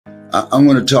I'm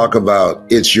going to talk about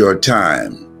it's your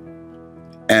time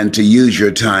and to use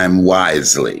your time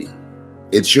wisely.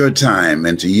 It's your time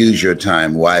and to use your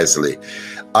time wisely.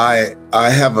 I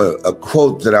have a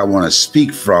quote that I want to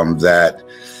speak from that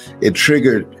it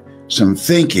triggered some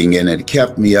thinking and it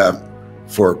kept me up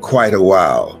for quite a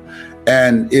while.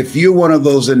 And if you're one of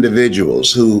those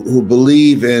individuals who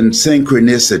believe in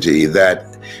synchronicity, that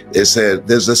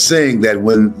there's a saying that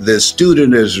when the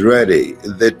student is ready,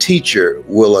 the teacher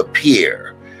will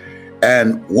appear.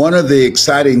 And one of the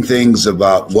exciting things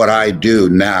about what I do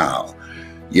now,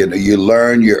 you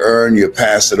learn, you earn, you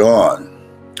pass it on,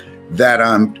 that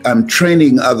I'm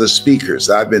training other speakers.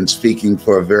 I've been speaking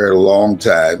for a very long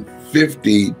time,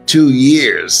 52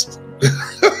 years.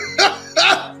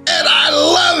 And I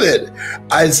love it.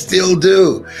 I still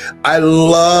do. I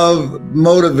love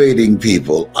motivating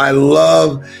people. I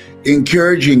love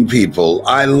encouraging people.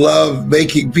 I love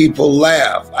making people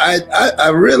laugh. I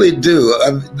really do.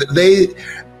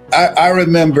 I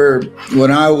remember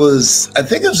when I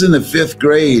think I was in the 5th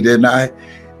grade, and I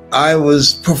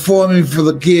was performing for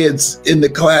the kids in the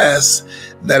class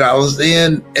that I was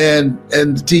in, and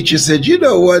the teacher said, you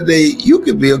know, one day you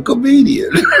could be a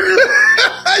comedian.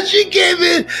 She came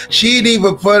in, she didn't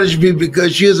even punish me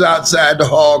because she was outside the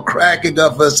hall cracking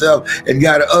up herself and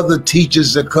got other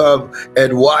teachers to come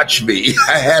and watch me.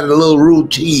 I had a little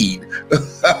routine.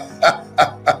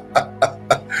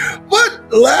 But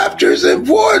laughter is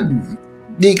important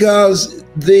because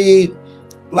things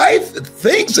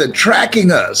are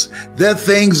tracking us. They're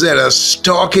things that are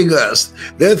stalking us.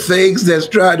 They're things that's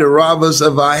trying to rob us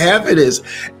of our happiness.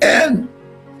 And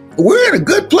we're in a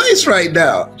good place right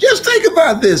now. Just think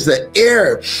about this. The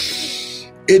air,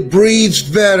 it breathes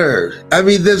better. I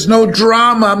mean, there's no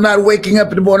drama. I'm not waking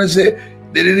up in the morning and saying,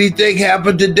 did anything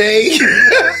happen today?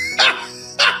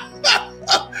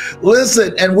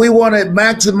 Listen, and we want to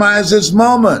maximize this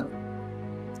moment.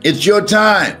 It's your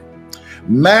time.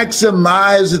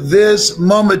 Maximize this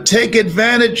moment. Take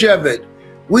advantage of it.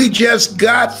 We just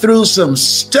got through some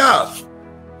stuff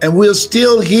and we're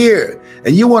still here.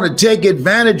 And you want to take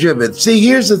advantage of it. See,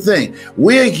 here's the thing.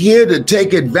 We're here to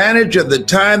take advantage of the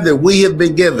time that we have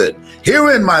been given.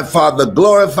 Herein, my Father,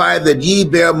 glorify that ye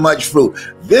bear much fruit.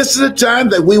 This is a time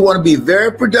that we want to be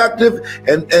very productive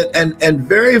and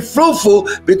very fruitful,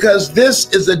 because this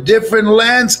is a different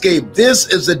landscape. This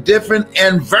is a different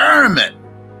environment.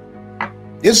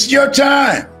 This is your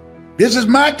time. This is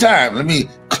my time. Let me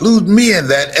include me in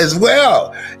that as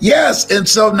well. Yes, and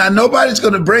so now nobody's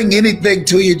going to bring anything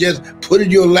to you, just put it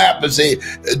in your lap and say,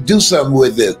 do something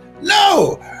with this.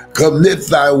 No, commit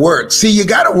thy work. See, you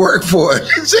got to work for it.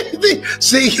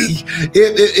 See,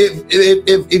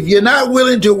 if you're not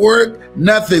willing to work,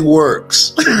 nothing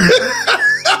works.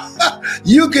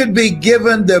 You could be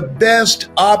given the best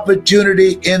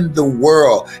opportunity in the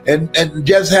world and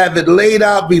just have it laid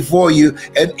out before you.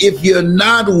 And if you're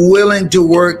not willing to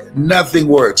work, nothing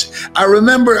works. I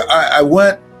remember I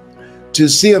went to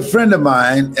see a friend of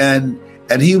mine, and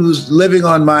he was living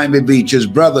on Miami Beach. His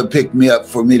brother picked me up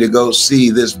for me to go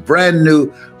see this brand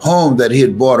new home that he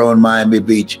had bought on Miami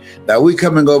Beach. Now, we're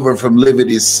coming over from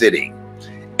Liberty City.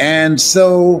 And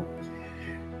so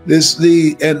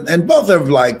and both are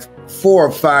like 4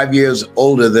 or 5 years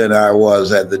older than I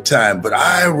was at the time. But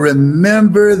I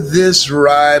remember this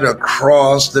ride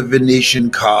across the Venetian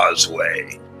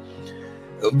Causeway.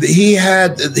 He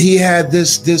had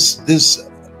this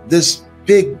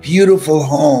big, beautiful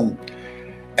home.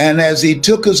 And as he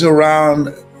took us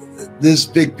around this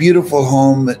big, beautiful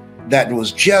home that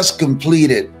was just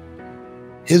completed,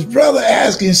 his brother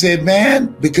asked him, said,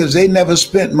 man, because they never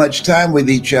spent much time with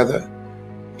each other,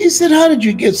 he said, how did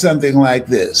you get something like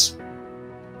this?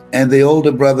 And the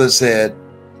older brother said,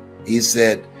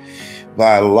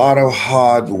 by a lot of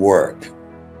hard work.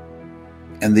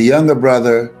 And the younger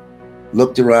brother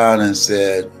looked around and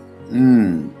said,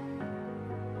 I'm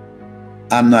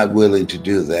not willing to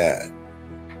do that.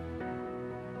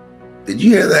 Did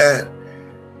you hear that?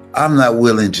 I'm not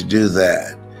willing to do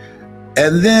that.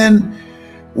 And then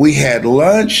we had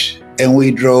lunch and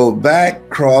we drove back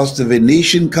across the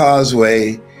Venetian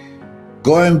Causeway,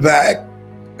 going back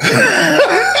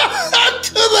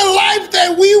to the life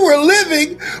that we were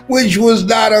living, which was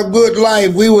not a good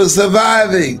life. We were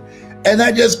surviving. And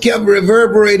I just kept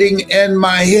reverberating in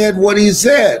my head what he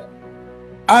said.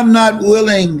 I'm not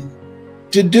willing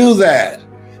to do that.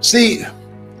 See,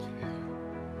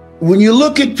 when you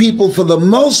look at people, for the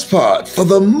most part,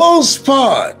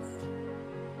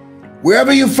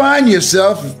 wherever you find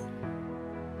yourself,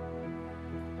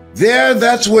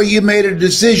 that's where you made a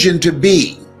decision to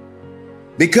be.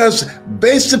 Because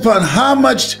based upon how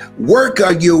much work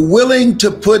are you willing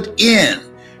to put in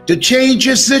to change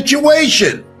your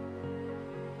situation.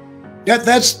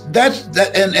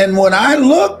 And when I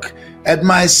look at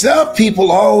myself,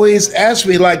 people always ask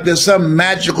me like there's some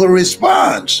magical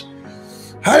response.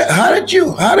 How did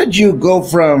you go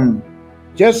from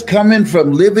just coming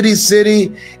from Liberty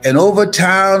City and over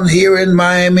town here in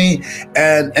Miami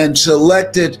and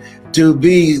selected to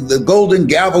be the Golden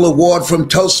Gavel Award from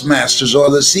Toastmasters or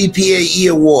the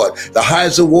CPAE Award, the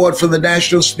highest award from the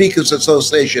National Speakers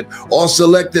Association, or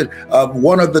selected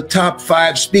one of the top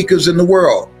 5 speakers in the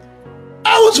world?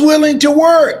 I was willing to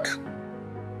work.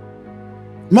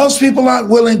 Most people aren't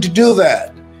willing to do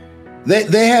that.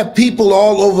 They have people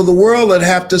all over the world that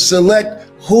have to select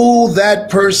who that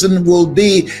person will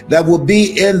be that will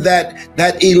be in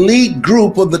that elite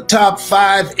group of the top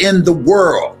 5 in the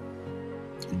world.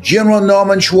 General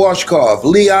Norman Schwarzkopf,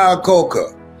 Lee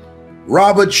Iacocca,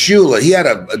 Robert Schuller. He had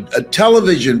a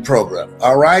television program,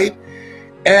 all right?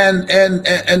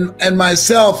 And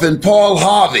myself and Paul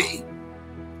Harvey.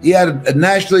 He had a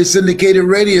nationally syndicated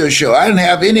radio show. I didn't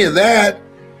have any of that,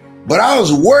 but I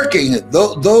was working.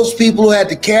 Those people who had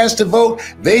to cast a vote,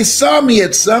 they saw me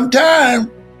at some time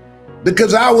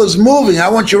because I was moving. I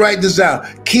want you to write this down.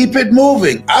 Keep it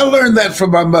moving. I learned that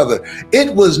from my mother.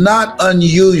 It was not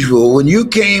unusual when you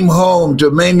came home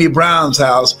to Mamie Brown's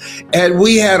house and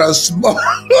we had a small,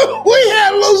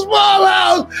 little small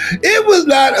house. It was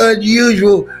not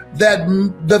unusual that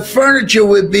the furniture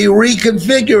would be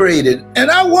reconfigured.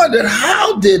 And I wondered,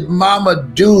 how did Mama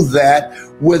do that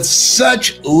with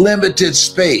such limited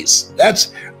space?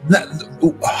 That's not,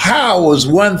 how was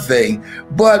one thing,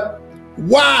 but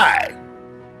why?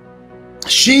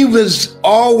 She was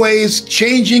always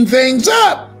changing things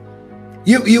up.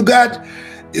 You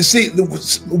see,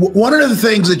 one of the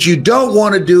things that you don't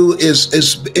want to do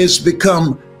is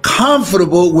become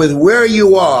comfortable with where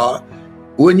you are,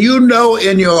 when you know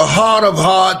in your heart of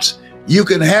hearts you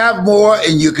can have more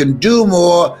and you can do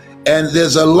more, and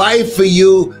there's a life for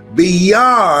you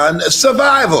beyond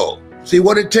survival. See,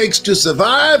 what it takes to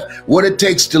survive, what it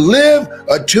takes to live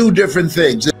are 2 different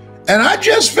things. And I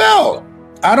just felt,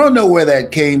 I don't know where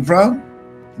that came from,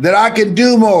 that I can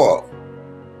do more.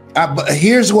 But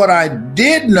here's what I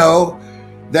did know,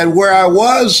 that where I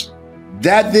was,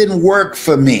 that didn't work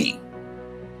for me.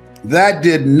 That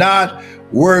did not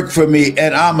work for me.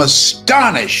 And I'm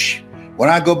astonished when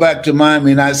I go back to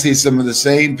Miami and I see some of the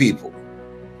same people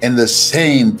in the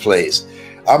same place.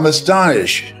 I'm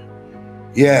astonished.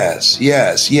 Yes.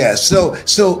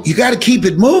 So you got to keep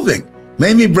it moving.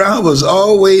 Mamie Brown was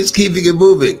always keeping it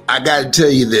moving. I got to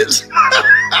tell you this.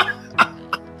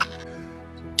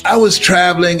 I was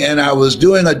traveling and I was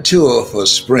doing a tour for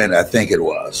Sprint, I think it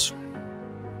was.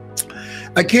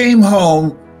 I came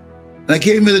home and I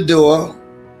came to the door,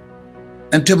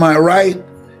 and to my right,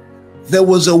 there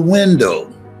was a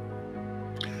window.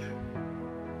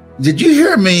 Did you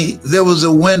hear me? There was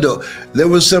a window. There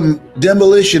was some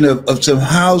demolition of some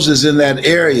houses in that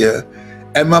area.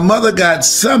 And my mother got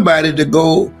somebody to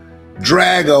go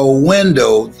drag a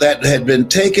window that had been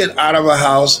taken out of a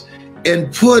house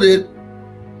and put it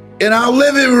in our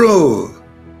living room.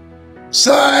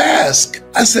 So I asked,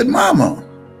 I said, Mama,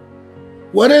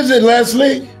 what is it,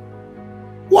 Leslie?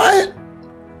 Why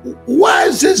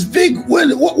is this big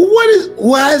window?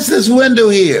 Why is this window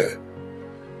here?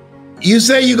 You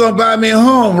say you're gonna buy me a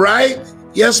home, right?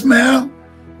 Yes, ma'am.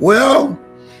 Well,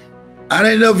 I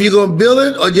didn't know if you're gonna build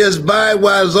it or just buy it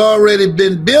while it's already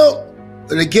been built.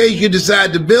 In the case you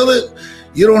decide to build it,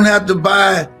 you don't have to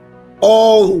buy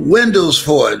all windows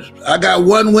for it. I got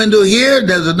one window here.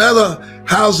 There's another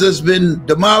house that's been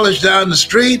demolished down the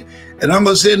street, and I'm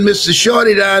gonna send Mr.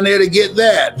 Shorty down there to get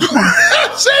that.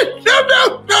 I said,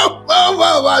 no,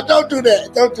 Mama, don't do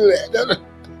that. Don't do that. Don't.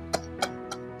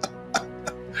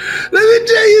 Let me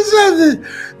tell you something.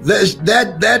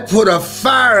 That put a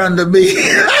fire under me.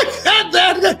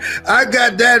 I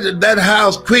got that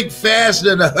house quick, fast,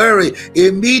 in a hurry,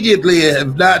 immediately,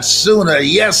 if not sooner,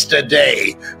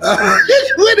 yesterday.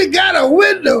 When it got a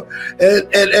window,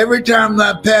 and every time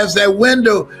I passed that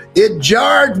window, it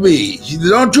jarred me. She said,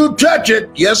 don't you touch it.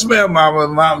 Yes, ma'am, Mama.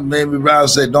 Mama Mamie Brown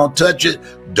said, don't touch it.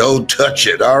 Don't touch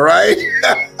it, all right?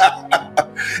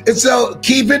 And so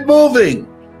keep it moving.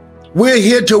 We're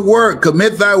here to work.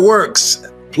 Commit thy works,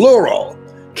 plural.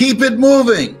 Keep it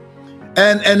moving.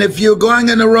 And if you're going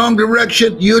in the wrong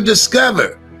direction, you'll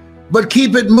discover. But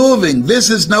keep it moving. This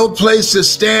is no place to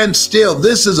stand still.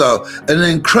 This is an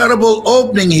incredible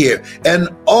opening here. And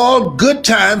all good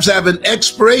times have an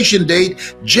expiration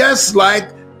date, just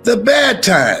like the bad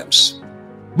times.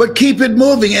 but keep it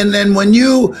moving. And then when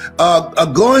you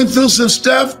are going through some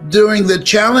stuff during the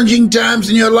challenging times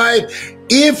in your life,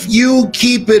 if you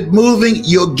keep it moving,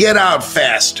 you'll get out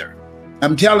faster.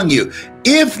 I'm telling you,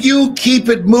 if you keep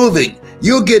it moving,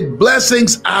 you'll get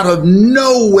blessings out of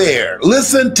nowhere.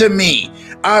 Listen to me,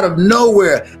 out of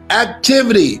nowhere.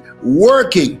 Activity,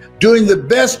 working, doing the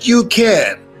best you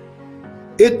can.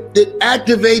 It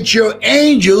activates your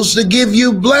angels to give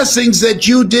you blessings that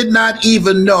you did not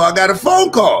even know. I got a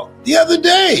phone call the other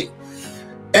day,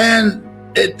 and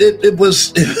it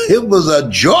was a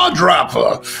jaw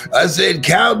dropper. I said,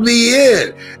 "Count me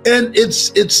in," and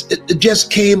it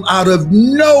just came out of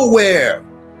nowhere.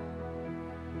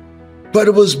 But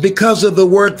it was because of the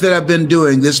work that I've been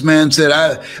doing. This man said,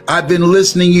 I've been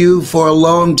listening to you for a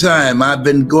long time. I've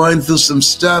been going through some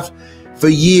stuff for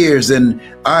years, and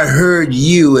I heard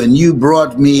you and you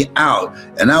brought me out,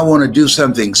 and I want to do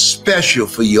something special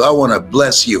for you. I want to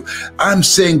bless you. I'm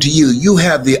saying to you, you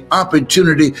have the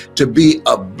opportunity to be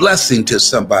a blessing to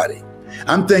somebody.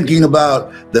 I'm thinking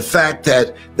about the fact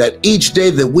that each day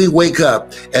that we wake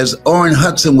up, as Orrin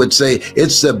Hudson would say,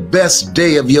 it's the best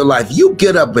day of your life. You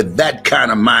get up with that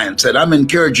kind of mindset. I'm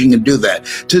encouraging you to do that.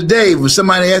 Today, when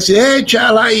somebody asks you, "Hey,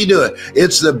 child, how you doing?"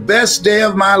 It's the best day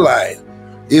of my life.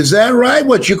 Is that right?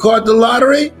 What, you caught the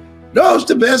lottery? No, it's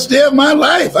the best day of my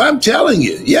life. I'm telling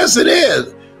you. Yes, it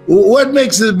is. What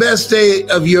makes it the best day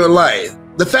of your life?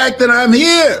 The fact that I'm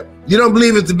here. You don't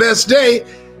believe it's the best day?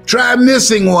 Try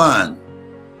missing one.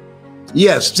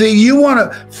 Yes, see, you want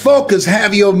to focus,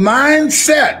 have your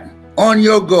mindset on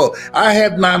your goal. I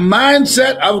had my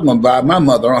mindset, I was going to buy my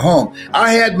mother a home.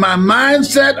 I had my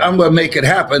mindset, I'm going to make it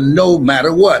happen no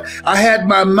matter what. I had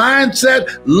my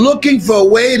mindset looking for a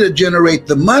way to generate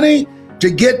the money to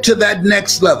get to that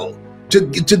next level, to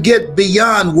get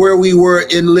beyond where we were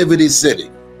in Liberty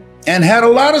City, and had a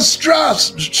lot of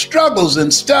struggles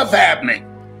and stuff happening.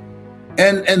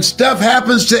 And stuff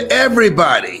happens to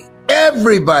everybody.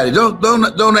 Everybody.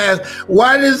 Don't ask,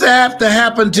 why does it have to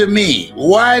happen to me?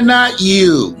 Why not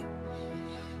you?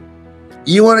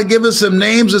 You want to give us some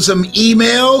names or some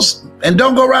emails? And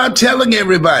don't go around telling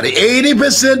everybody.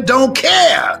 80% don't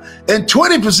care, and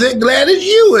 20% glad it's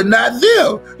you and not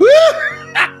them.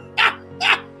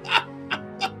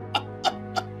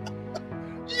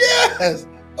 Yes.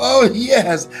 Oh,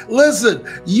 yes. Listen,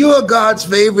 you're God's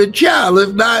favorite child.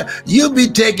 If not, you'll be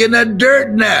taking a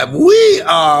dirt nap. We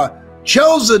are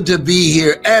chosen to be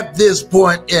here at this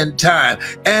point in time,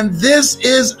 and this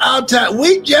is our time.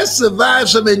 We just survived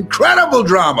some incredible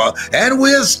drama, and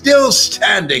we're still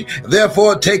standing.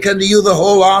 Therefore, take unto you the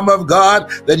whole armor of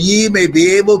God, that ye may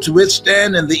be able to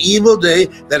withstand in the evil day,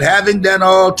 that having done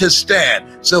all to stand.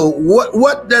 So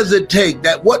what does it take?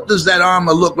 What does that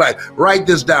armor look like? Write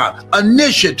this down.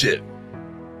 Initiative.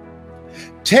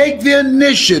 Take the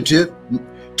initiative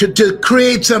to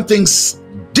create something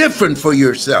different for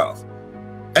yourself,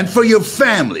 and for your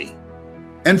family,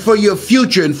 and for your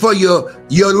future, and for your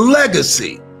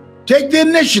legacy. Take the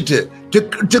initiative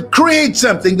to create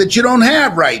something that you don't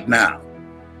have right now.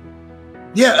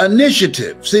 Yeah,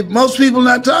 initiative. See, most people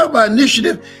not talking about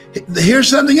initiative. Here's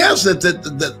something else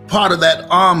that part of that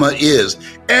armor is.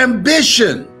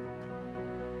 Ambition.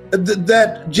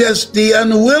 That just the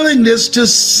unwillingness to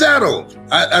settle.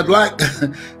 I'd like,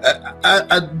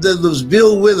 there was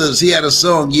Bill Withers, he had a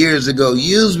song years ago,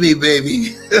 "Use me,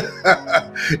 baby."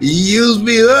 Use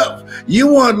me up. You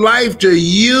want life to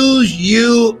use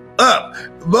you up.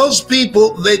 Most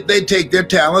people, they take their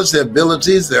talents, their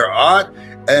abilities, their art,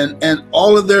 and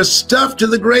all of their stuff to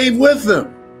the grave with them.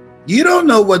 You don't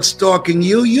know what's stalking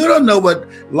you. You don't know what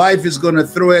life is going to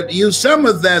throw at you. Some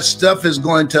of that stuff is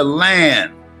going to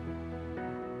land.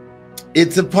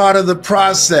 It's a part of the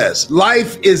process.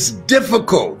 Life is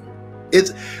difficult.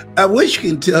 I wish I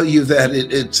could tell you that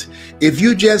it's if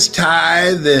you just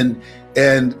tithe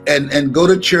and go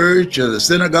to church or the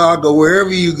synagogue or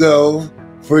wherever you go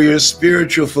for your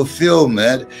spiritual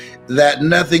fulfillment, that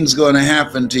nothing's going to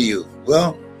happen to you.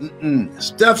 Well,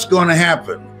 stuff's going to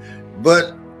happen.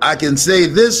 But I can say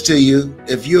this to you: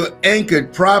 if you're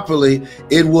anchored properly,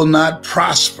 it will not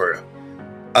prosper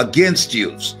against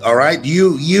you. All right,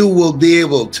 you will be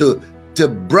able to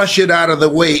brush it out of the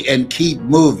way and keep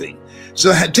moving.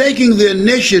 So taking the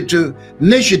initiative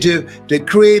to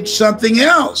create something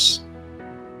else,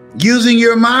 using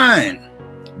your mind,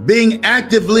 being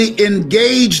actively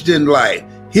engaged in life.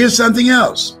 Here's something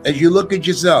else. As you look at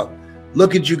yourself,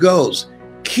 look at your goals,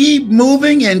 keep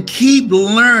moving and keep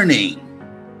learning.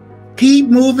 Keep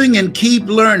moving and keep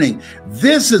learning.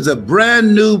 This is a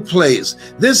brand new place.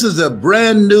 This is a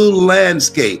brand new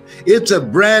landscape. It's a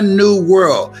brand new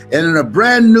world. And in a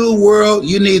brand new world,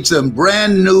 you need some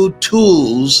brand new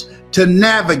tools to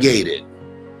navigate it.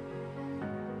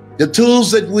 The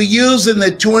tools that we use in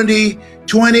the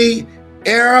 2020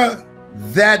 era,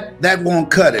 that won't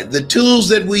cut it. The tools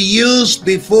that we used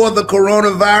before the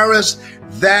coronavirus,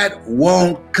 that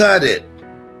won't cut it.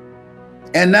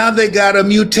 And now they got a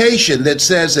mutation that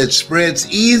says it spreads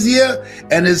easier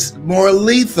and is more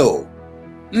lethal.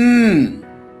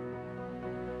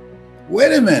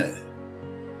 Wait a minute.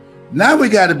 Now we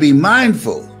got to be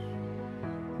mindful.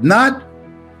 Not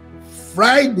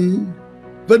frightened,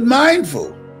 but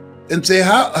mindful. And say,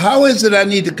 how is it I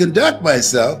need to conduct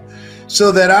myself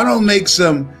so that I don't make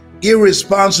some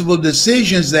irresponsible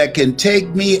decisions that can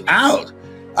take me out?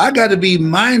 I got to be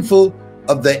mindful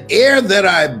of the air that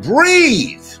I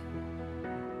breathe.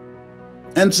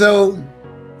 And so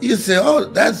you say, oh,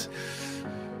 that's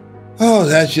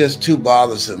just too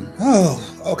bothersome. Oh,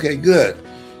 okay, good.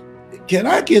 Can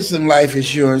I get some life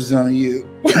insurance on you?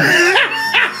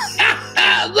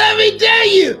 Let me tell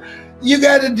you, you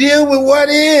got to deal with what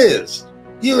is.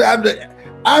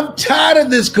 I'm tired of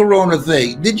this corona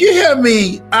thing. Did you hear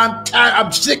me? I'm tired.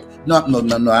 I'm sick. No.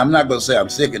 I'm not going to say I'm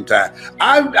sick and tired.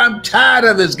 I'm tired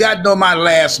of it. It's gotten on my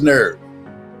last nerve.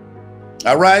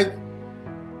 All right?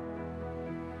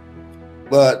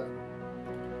 But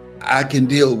I can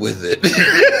deal with it.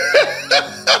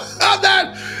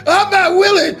 I'm not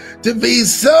willing to be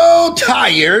so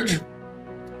tired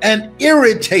and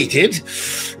irritated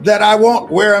that I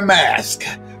won't wear a mask.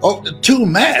 Oh, 2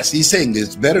 masks? He's saying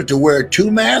it's better to wear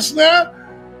 2 masks now?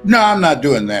 No, I'm not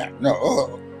doing that. No.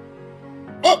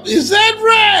 Oh, is that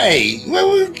right?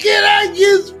 Well, can I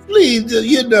just please,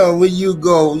 when you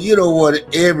go, you don't want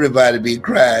everybody to be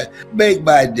crying. Make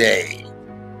my day.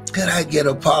 Can I get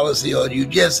a policy on you?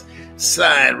 Just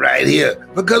sign right here.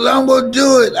 Because I'm going to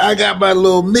do it. I got my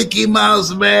little Mickey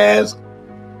Mouse mask.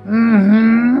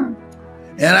 And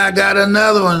I got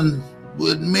another one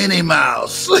with Minnie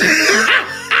Mouse.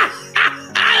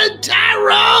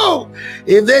 Tyrone,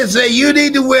 if they say you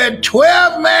need to wear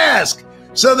 12 masks,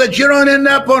 so that you don't end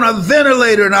up on a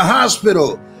ventilator in a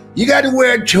hospital. You got to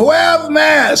wear 12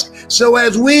 masks. So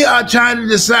as we are trying to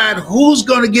decide who's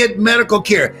going to get medical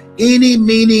care, eeny,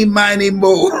 meeny, miny,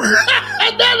 mo. No.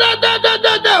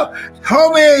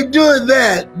 Homie ain't doing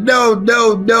that. No.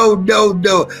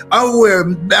 I'm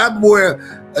wearing,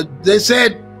 they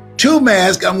said 2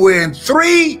 masks. I'm wearing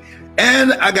 3,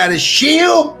 and I got a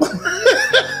shield.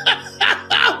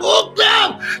 I hooked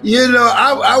up.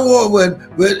 I want when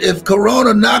if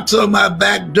Corona knocks on my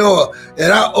back door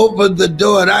and I open the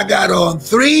door and I got on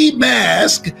 3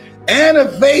 masks and a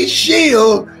face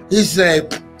shield, he say,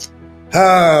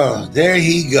 oh, there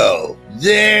he goes.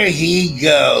 There he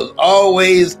goes.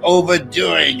 Always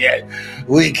overdoing it.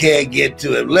 We can't get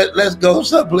to him. Let's go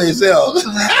someplace else.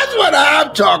 That's what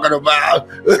I'm talking about.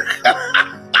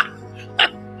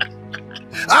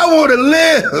 I want to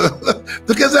live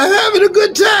because I'm having a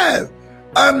good time.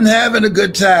 I'm having a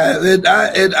good time. And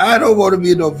I don't want to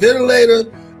be no ventilator.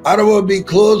 I don't want to be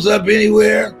closed up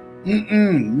anywhere.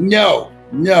 No.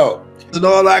 And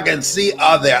all I can see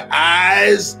are their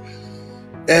eyes.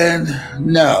 And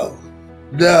no.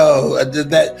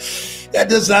 That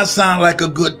does not sound like a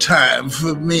good time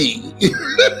for me.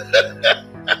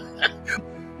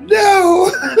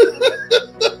 No.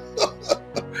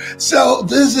 So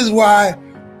this is why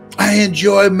I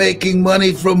enjoy making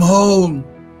money from home.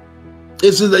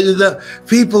 The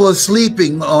people are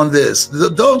sleeping on this.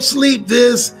 Don't sleep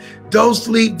this.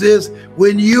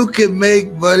 When you can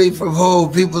make money from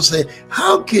home, people say,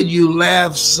 how can you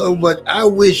laugh so much? I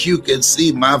wish you could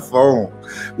see my phone.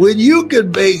 When you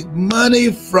can make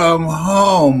money from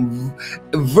home,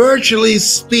 virtually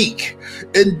speak,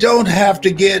 and don't have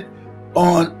to get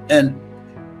on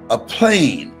a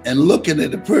plane and looking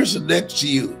at the person next to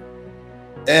you.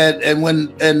 And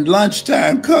when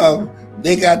lunchtime comes,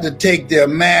 they got to take their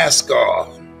mask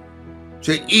off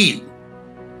to eat.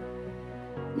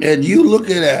 And you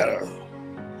looking at her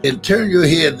and turn your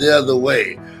head the other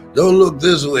way. Don't look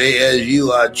this way as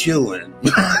you are chewing.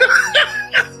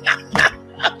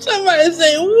 Somebody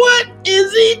say, what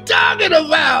is he talking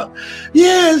about?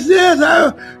 Yes.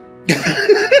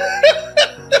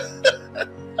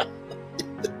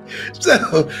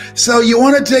 So you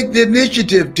want to take the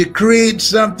initiative to create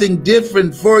something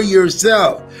different for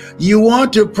yourself. You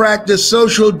want to practice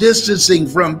social distancing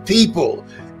from people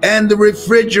and the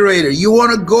refrigerator. You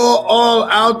want to go all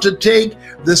out to take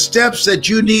the steps that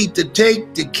you need to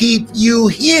take to keep you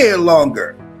here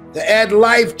longer. to add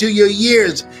life to your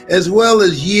years as well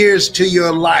as years to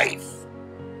your life.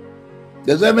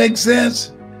 Does that make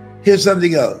sense? Here's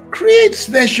something else. Create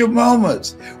special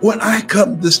moments. When I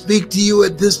come to speak to you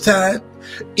at this time,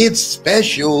 it's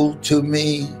special to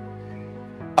me.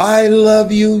 I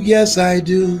love you, yes I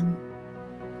do.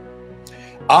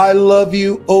 I love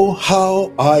you, oh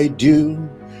how I do.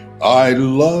 I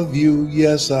love you,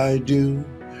 yes I do.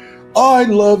 I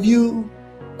love you,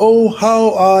 oh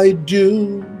how I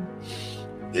do.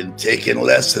 Been taking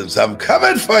lessons, I'm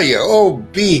coming for you. Oh,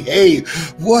 behave.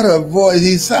 What a voice.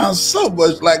 He sounds so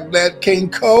much like Nat King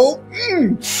Cole.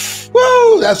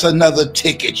 Whoa, that's another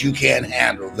ticket. You can't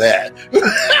handle that.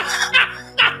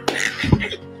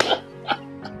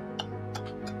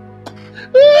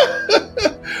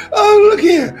 Oh, look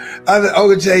here. I'm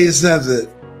going to tell you something.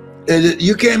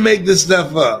 You can't make this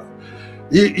stuff up.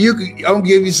 I'm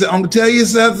going to tell you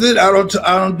something. I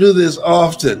don't do this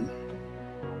often.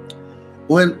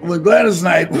 When Gladys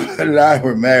Knight and I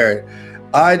were married,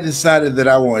 I decided that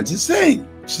I wanted to sing.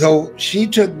 So she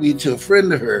took me to a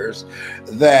friend of hers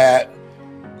that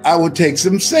I would take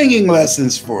some singing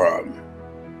lessons from.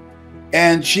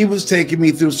 And she was taking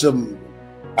me through some,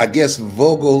 I guess,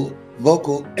 vocal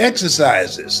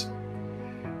exercises.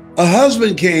 A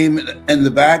husband came in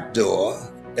the back door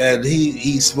and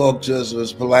he spoke to us,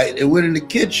 was polite, and went in the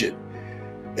kitchen.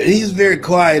 And he's very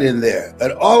quiet in there.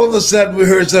 And all of a sudden we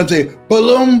heard something,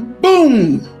 boom,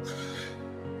 boom.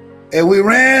 And we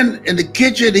ran in the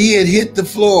kitchen, he had hit the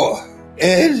floor.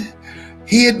 And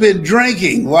he had been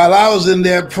drinking while I was in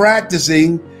there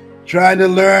practicing, trying to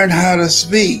learn how to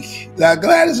speak. Now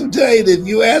Gladys will tell you that if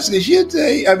you ask her, she'll tell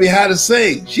you, how to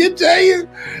sing. She'll tell you.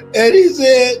 And he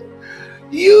said,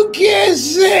 you can't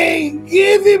sing,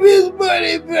 give him his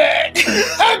money back.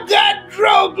 I got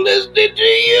drunk listening to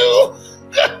you.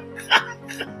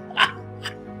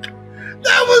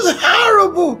 That was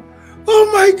horrible. Oh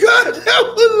my God, that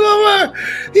was horrible.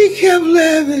 He kept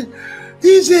laughing.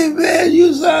 He said, man,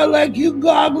 you sound like you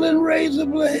goggling razor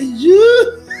blades.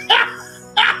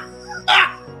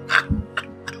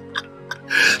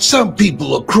 Some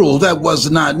people are cruel. That was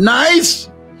not nice.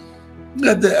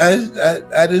 I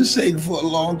didn't sing for a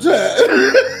long time.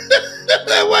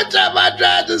 One time I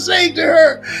tried to sing to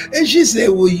her, and she said,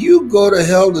 will you go to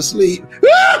hell to sleep?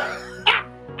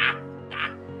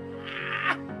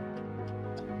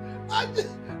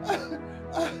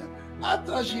 I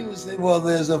thought she would say, well,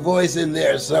 there's a voice in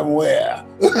there somewhere.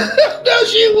 No,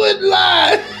 she wouldn't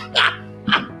lie.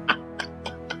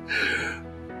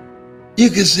 You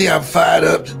can see I'm fired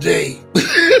up today.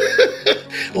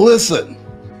 Listen,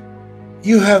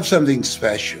 you have something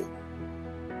special.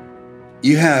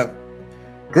 You have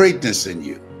greatness in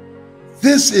you.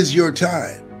 This is your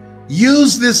time.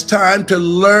 Use this time to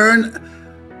learn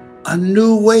a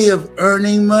new way of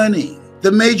earning money.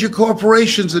 The major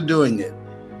corporations are doing it.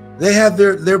 They have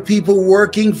their people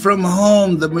working from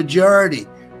home, the majority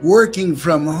working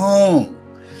from home.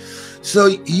 So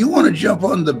you want to jump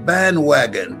on the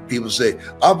bandwagon. People say,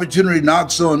 opportunity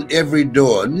knocks on every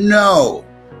door. No,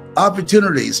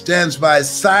 opportunity stands by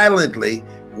silently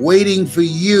waiting for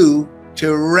you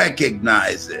to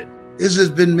recognize it. This has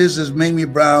been Mrs. Mamie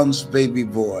Brown's baby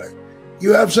boy.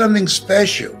 You have something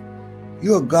special.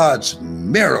 You're God's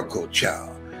miracle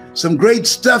child. Some great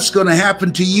stuff's going to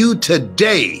happen to you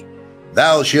today.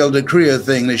 Thou shalt decree a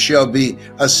thing that shall be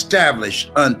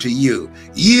established unto you.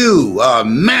 You are a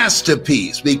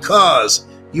masterpiece because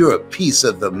you're a piece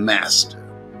of the master.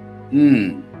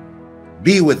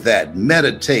 Be with that.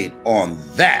 Meditate on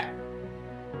that.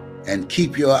 And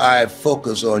keep your eye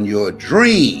focused on your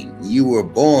dream. You were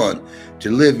born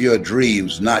to live your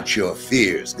dreams, not your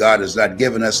fears. God has not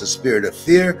given us a spirit of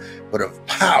fear, but of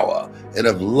power and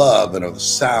of love and of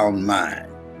sound mind.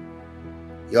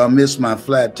 Y'all miss my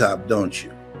flat top, don't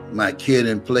you? My kid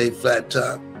and play flat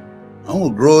top. I'm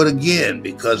gonna grow it again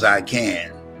because I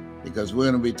can. Because we're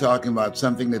gonna be talking about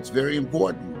something that's very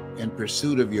important in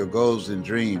pursuit of your goals and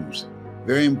dreams.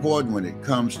 Very important when it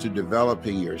comes to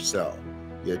developing yourself,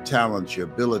 your talents, your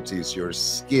abilities, your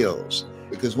skills.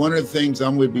 Because one of the things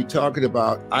I'm going to be talking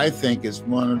about, I think, is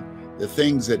one of the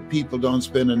things that people don't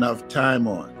spend enough time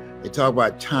on. They talk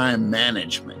about time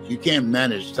management. You can't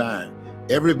manage time.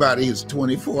 Everybody is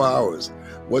 24 hours.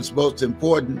 What's most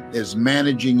important is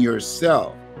managing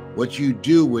yourself, what you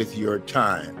do with your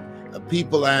time.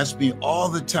 People ask me all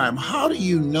the time, how do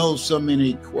you know so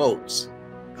many quotes?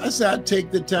 I said, I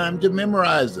take the time to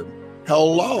memorize them.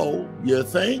 Hello, you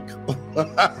think?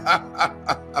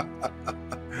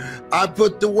 I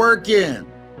put the work in.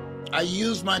 I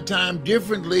use my time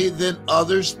differently than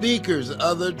other speakers,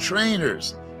 other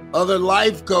trainers, other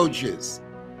life coaches.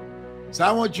 So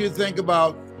I want you to think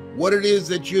about what it is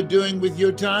that you're doing with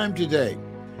your time today.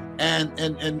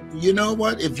 And you know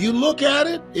what? If you look at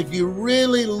it, if you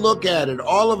really look at it,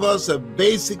 all of us are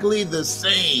basically the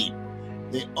same.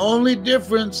 The only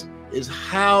difference is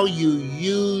how you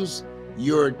use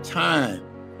your time.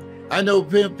 I know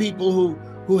people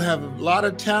who have a lot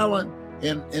of talent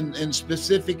in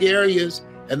specific areas,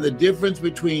 and the difference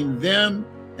between them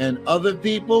and other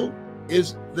people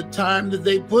is the time that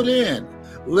they put in.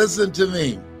 Listen to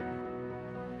me.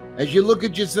 As you look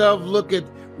at yourself, look at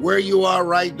where you are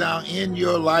right now in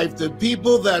your life, the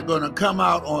people that are going to come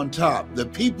out on top, the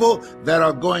people that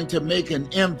are going to make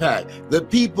an impact, the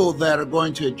people that are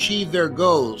going to achieve their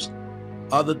goals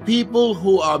are the people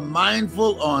who are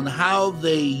mindful on how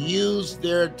they use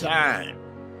their time.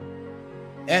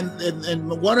 And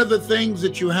one of the things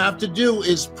that you have to do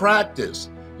is practice.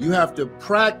 You have to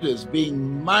practice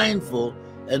being mindful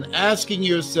and asking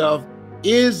yourself,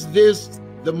 is this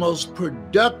the most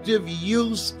productive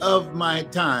use of my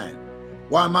time?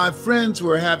 While my friends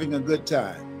were having a good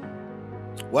time,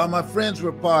 while my friends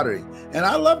were partying, and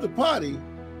I love to party,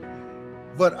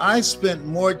 but I spent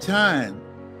more time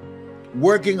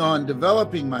working on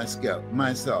developing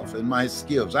myself and my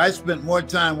skills. I spent more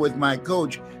time with my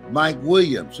coach, Mike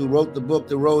Williams, who wrote the book,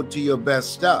 The Road to Your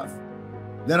Best Stuff,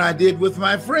 than I did with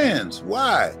my friends.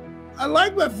 Why? I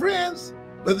like my friends,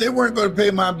 but they weren't going to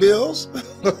pay my bills.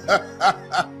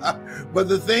 But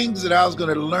the things that I was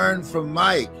going to learn from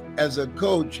Mike as a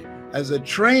coach, as a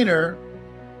trainer,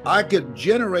 I could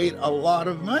generate a lot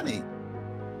of money.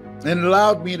 And it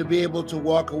allowed me to be able to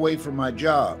walk away from my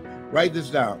job. Write this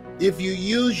down. If you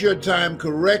use your time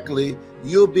correctly,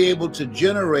 you'll be able to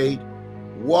generate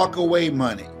walk-away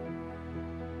money.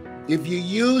 If you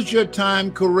use your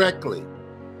time correctly,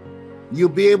 you'll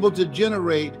be able to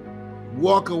generate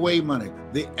walk-away money.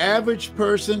 The average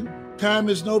person, time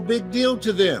is no big deal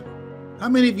to them. How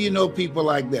many of you know people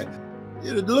like that?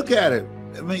 Look at it.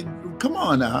 I mean, come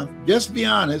on now. Just be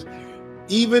honest.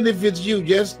 Even if it's you,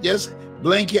 just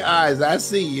blink your eyes. I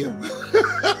see you.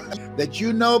 That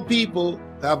you know people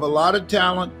have a lot of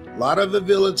talent, a lot of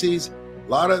abilities, a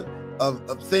lot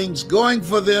of things going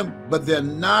for them, but they're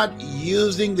not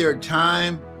using their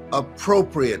time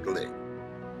appropriately.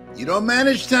 You don't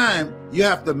manage time, you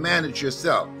have to manage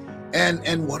yourself.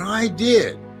 And what I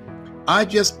did, I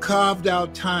just carved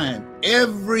out time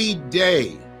every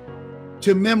day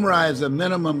to memorize a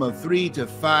minimum of 3 to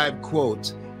 5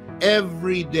 quotes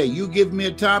every day. You give me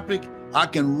a topic, I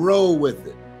can roll with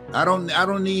it. I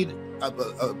don't need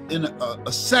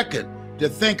a second to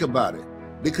think about it,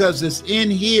 because it's in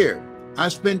here. I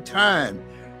spend time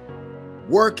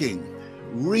working,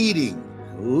 reading,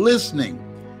 listening,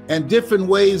 and different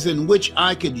ways in which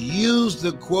I could use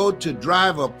the quote to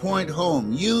drive a point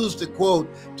home, use the quote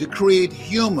to create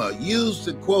humor, use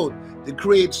the quote to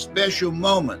create special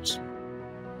moments.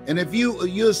 And if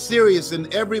you're serious,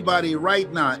 and everybody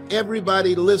right now,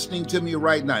 everybody listening to me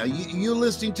right now, you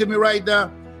listening to me right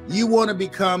now, you want to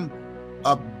become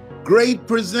a great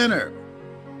presenter.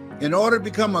 In order to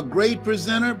become a great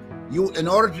presenter, in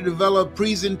order to develop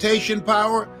presentation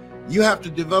power, you have to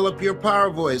develop your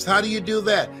power voice. How do you do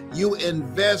that? You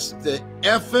invest the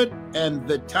effort and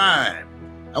the time.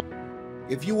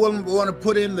 If you want to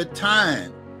put in the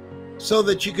time so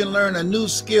that you can learn a new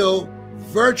skill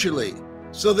virtually,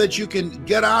 so that you can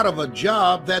get out of a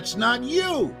job that's not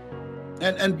you,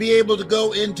 and be able to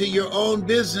go into your own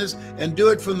business and do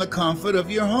it from the comfort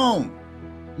of your home.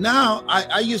 Now,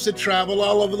 I used to travel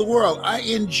all over the world. I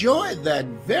enjoyed that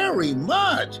very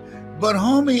much, but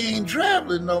homie ain't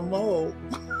traveling no more.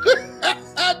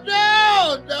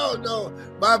 No.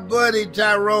 My buddy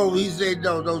Tyrone, he said,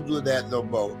 no, don't do that no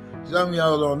more. Some of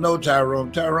y'all don't know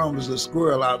Tyrone. Tyrone was a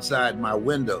squirrel outside my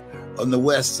window on the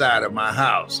west side of my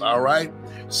house, all right?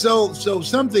 So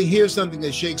here's something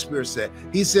that Shakespeare said.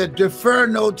 He said, defer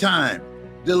no time.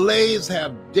 Delays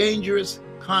have dangerous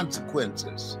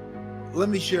consequences. Let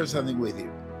me share something with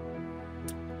you.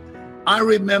 I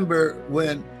remember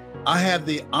when I had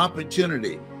the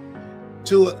opportunity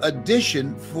to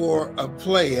audition for a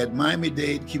play at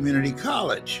Miami-Dade Community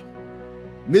College.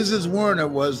 Mrs. Werner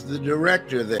was the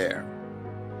director there,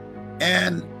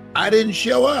 and I didn't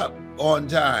show up on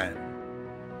time.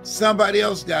 Somebody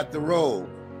else got the role.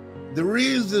 The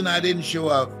reason I didn't show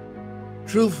up,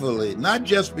 truthfully, not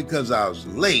just because I was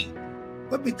late,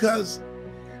 but because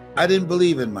I didn't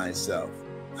believe in myself.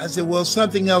 I said, well,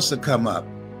 something else will come up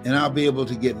and I'll be able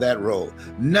to get that role.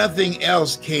 Nothing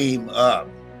else came up,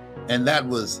 and that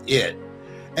was it.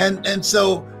 And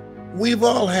so we've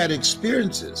all had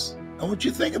experiences. I want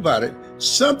you to think about it.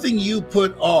 Something you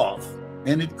put off,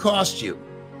 and it cost you.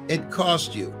 It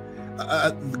cost you.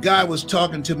 the guy was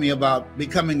talking to me about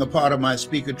becoming a part of my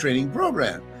speaker training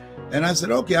program. And I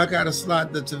said, okay, I got a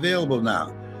slot that's available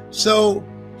now. So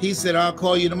he said, I'll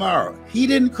call you tomorrow. He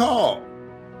didn't call.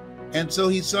 And so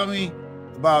he saw me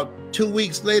about 2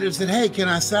 weeks later and said, hey, can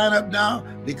I sign up now?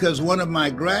 Because one of my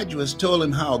graduates told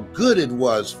him how good it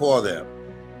was for them.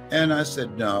 And I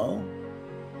said, no.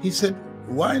 He said,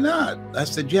 why not? I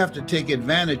said, you have to take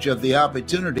advantage of the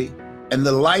opportunity and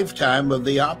the lifetime of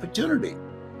the opportunity.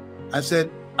 I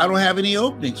said, I don't have any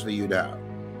openings for you now.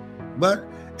 But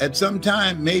at some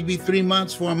time, maybe 3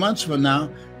 months, 4 months from now,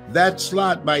 that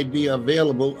slot might be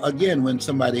available again when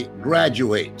somebody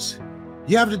graduates.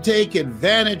 You have to take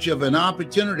advantage of an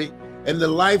opportunity and the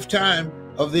lifetime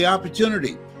of the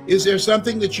opportunity. Is there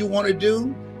something that you want to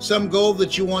do? Some goal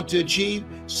that you want to achieve?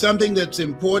 Something that's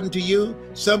important to you?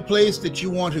 Some place that you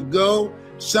want to go?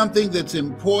 Something that's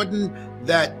important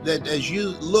that as you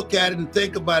look at it and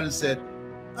think about it and said,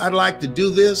 I'd like to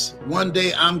do this. One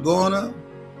day I'm gonna.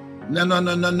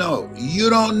 No. You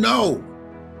don't know.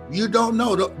 You don't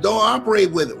know. Don't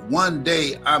operate with it. One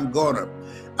day I'm gonna.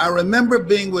 I remember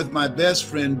being with my best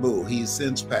friend, Boo. He's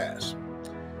since passed.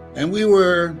 And we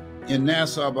were in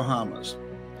Nassau, Bahamas.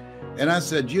 And I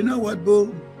said, you know what,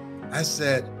 Boo? I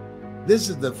said, this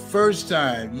is the first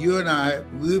time you and I,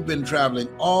 we've been traveling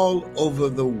all over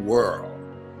the world.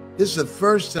 This is the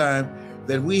first time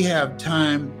that we have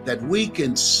time that we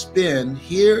can spend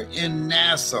here in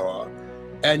Nassau,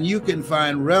 and you can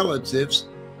find relatives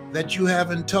that you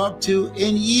haven't talked to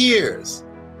in years.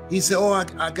 He said, oh,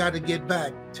 I got to get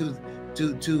back to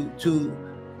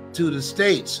the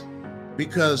States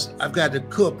because I've got to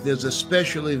cook. There's a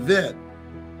special event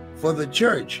for the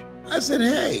church. I said,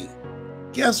 hey,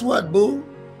 guess what, Boo?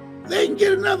 They can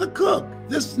get another cook.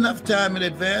 This is enough time in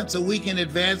advance, a week in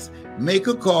advance. Make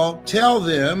a call, tell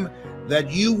them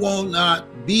that you will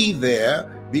not be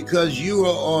there because you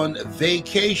are on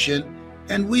vacation,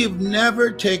 and we've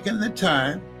never taken the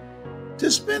time to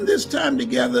spend this time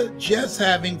together just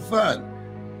having fun.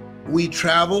 We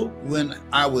traveled when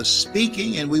I was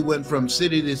speaking, and we went from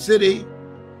city to city.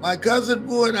 My cousin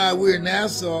Boo and I were in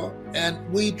Nassau, and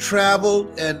we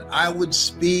traveled, and I would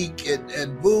speak,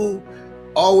 and Boo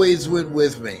always went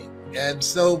with me. And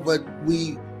so, but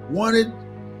we wanted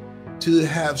to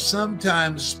have some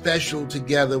time special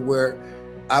together where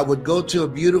I would go to a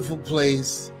beautiful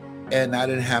place and I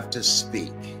didn't have to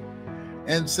speak.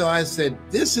 And so I said,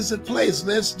 this is a place,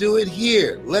 let's do it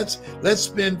here. Let's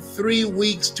spend 3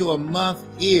 weeks to a month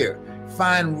here.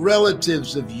 Find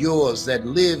relatives of yours that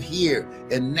live here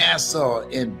in Nassau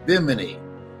and Bimini.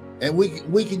 And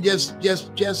we can just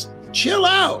chill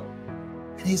out.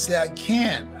 And he said, I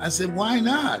can't. I said, why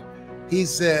not? He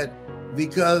said,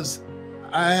 because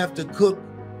I have to cook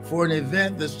for an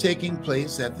event that's taking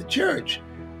place at the church.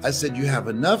 I said, you have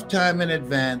enough time in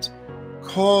advance,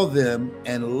 call them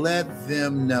and let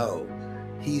them know.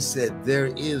 He said, there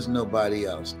is nobody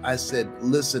else. I said,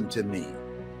 listen to me.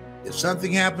 If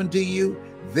something happened to you,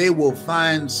 they will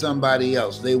find somebody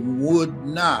else. They will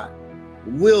not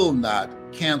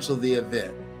cancel the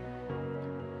event.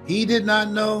 He did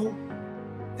not know,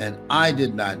 and I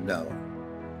did not know.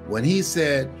 When he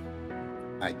said,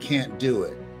 I can't do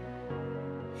it,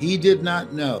 he did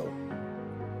not know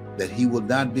that he would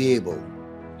not be able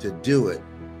to do it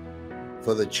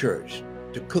for the church,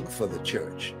 to cook for the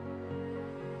church.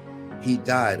 He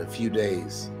died a few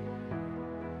days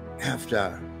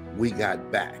after we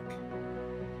got back,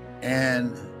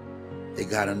 and they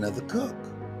got another cook.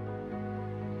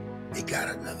 They got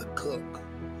another cook.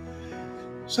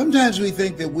 Sometimes we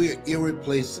think that we're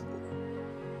irreplaceable.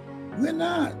 We're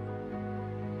not.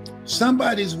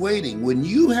 Somebody's waiting. When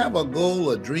you have a goal,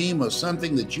 a dream, or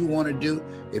something that you want to do,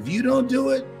 if you don't do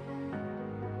it,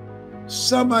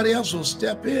 somebody else will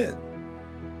step in.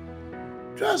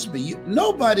 Trust me,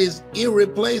 nobody's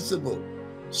irreplaceable.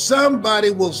 Somebody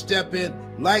will step in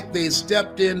like they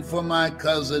stepped in for my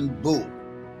cousin Boo,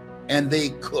 and they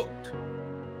cooked.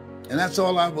 And that's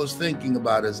all I was thinking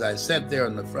about as I sat there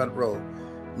in the front row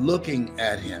looking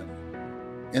at him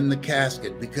in the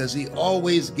casket, because he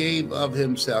always gave of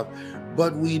himself,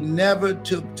 but we never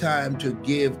took time to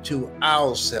give to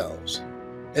ourselves.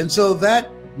 And so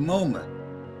that moment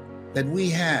that we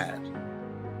had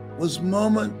was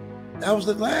that was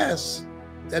the last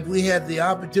that we had the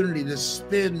opportunity to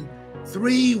spend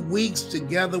 3 weeks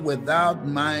together without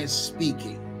my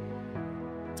speaking.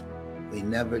 We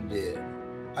never did.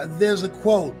 There's a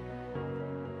quote.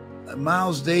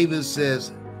 Miles Davis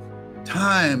says,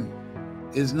 time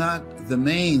is not the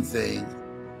main thing.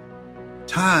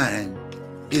 Time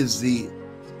is the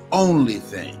only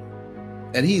thing.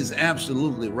 And he's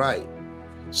absolutely right.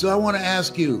 So I want to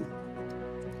ask you,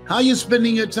 How are you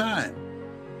spending your time?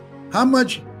 How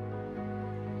much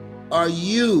are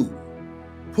you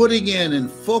putting in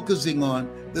and focusing on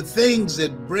the things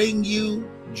that bring you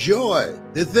joy,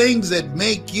 the things that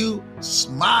make you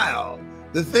smile,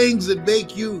 the things that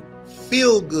make you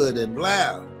feel good and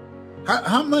laugh?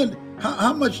 How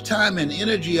much time and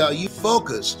energy are you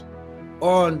focused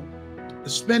on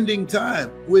spending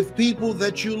time with people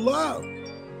that you love?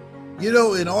 You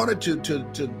know, in order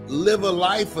to live a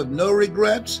life of no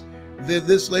regrets,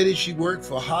 this lady, she worked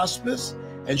for hospice,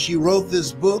 and she wrote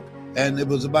this book, and it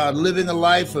was about living a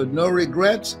life of no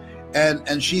regrets.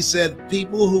 And she said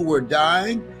people who were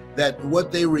dying, that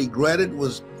what they regretted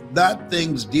was not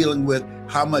things dealing with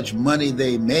how much money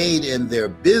they made in their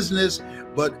business,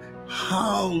 but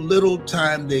how little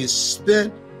time they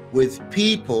spent with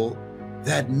people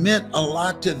that meant a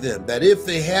lot to them, that if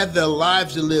they had their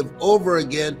lives to live over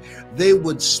again, they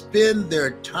would spend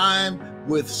their time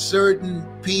with certain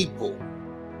people.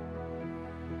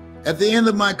 At the end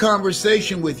of my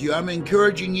conversation with you, I'm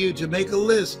encouraging you to make a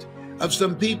list of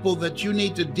some people that you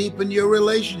need to deepen your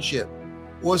relationship,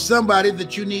 or somebody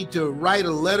that you need to write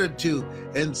a letter to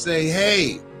and say,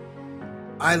 hey,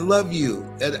 I love you,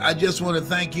 and I just want to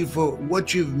thank you for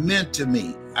what you've meant to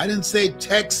me. I didn't say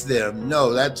text them.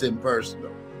 No, that's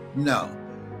impersonal. No,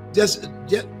 just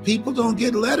people don't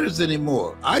get letters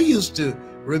anymore. I used to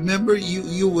remember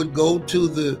you would go to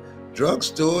the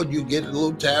drugstore, you get a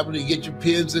little tablet, you get your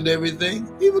pens and everything.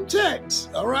 People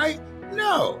text, all right?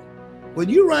 No, when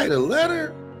you write a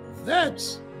letter,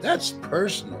 that's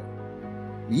personal.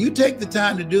 You take the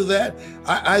time to do that.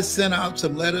 I sent out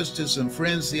some letters to some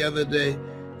friends the other day,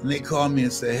 and they called me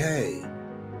and say, hey,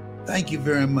 thank you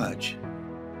very much.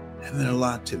 That meant a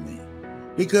lot to me,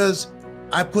 because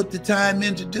I put the time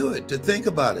in to do it, to think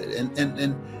about it.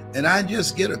 And I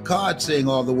just get a card saying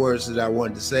all the words that I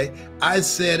wanted to say. I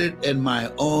said it in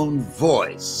my own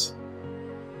voice.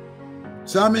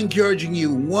 So I'm encouraging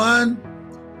you, one,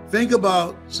 think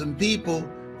about some people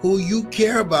who you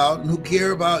care about and who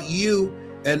care about you,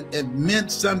 and it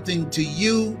meant something to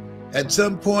you at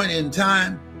some point in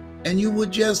time, and you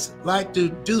would just like to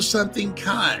do something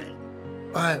kind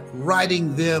by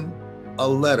writing them a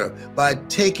letter, by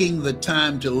taking the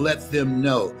time to let them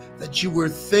know that you were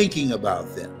thinking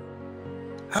about them.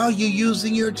 How are you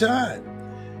using your time?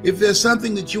 If there's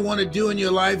something that you want to do in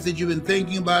your life that you've been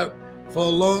thinking about for a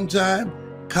long time,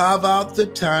 carve out the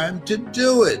time to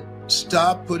do it.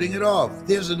 Stop putting it off.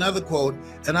 There's another quote,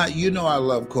 and you know I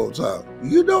love quotes, huh?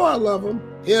 You know I love them.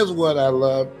 Here's what I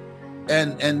love.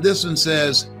 And this one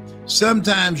says,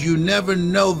 sometimes you never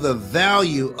know the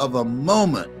value of a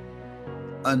moment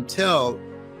until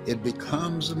it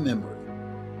becomes a memory.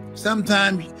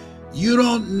 Sometimes you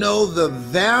don't know the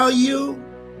value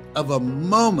of a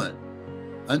moment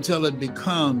until it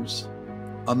becomes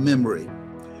a memory.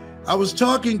 I was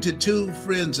talking to two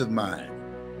friends of mine,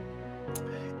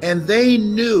 and they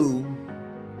knew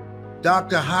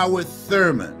Dr. Howard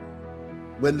Thurman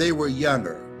when they were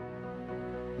younger.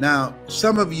 Now,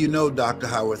 some of you know Dr.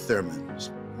 Howard Thurman.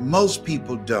 Most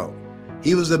people don't.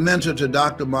 He was a mentor to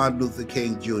Dr. Martin Luther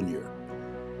King Jr.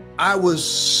 I was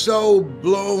so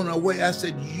blown away. I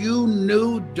said, you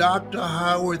knew Dr.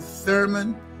 Howard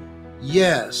Thurman?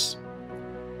 Yes.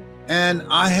 And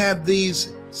I have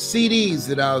these CDs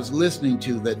that I was listening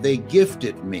to that they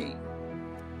gifted me.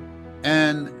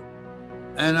 And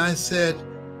I said,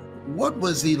 what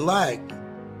was he like?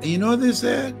 And you know what they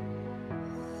said?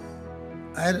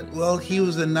 Well, he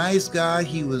was a nice guy.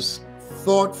 He was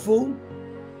thoughtful.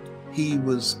 He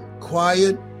was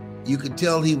quiet. You could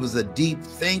tell he was a deep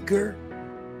thinker.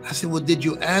 I said, well, did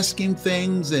you ask him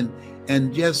things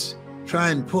and just try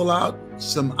and pull out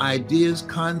some ideas,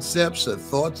 concepts, or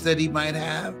thoughts that he might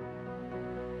have?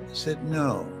 I said,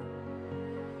 no.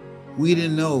 We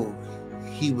didn't know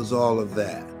he was all of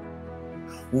that.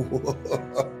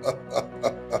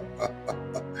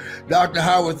 Dr.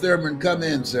 Howard Thurman, come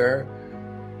in, sir.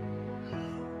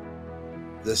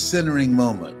 The centering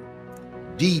moment.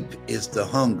 Deep is the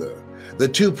hunger. The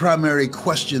two primary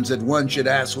questions that one should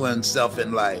ask oneself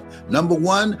in life. Number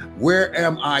one, where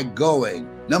am I going?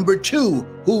 Number two,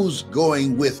 who's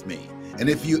going with me? And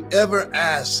if you ever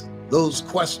ask those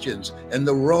questions in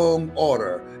the wrong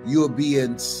order, you'll be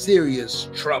in serious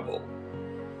trouble.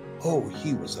 Oh,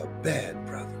 he was a bad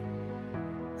brother.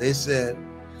 They said,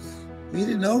 we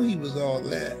didn't know he was all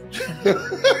that.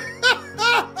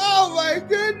 Oh my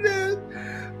goodness.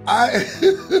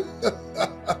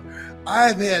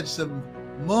 I've had some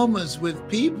moments with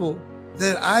people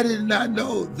that I did not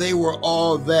know they were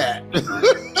all that.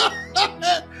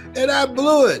 And I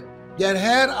blew it. Yet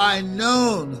had I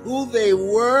known who they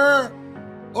were,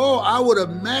 oh, I would have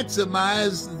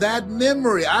maximized that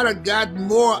memory. I'd have gotten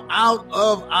more out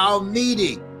of our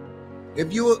meeting.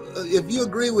 If you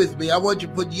agree with me, I want you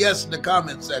to put yes in the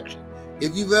comment section.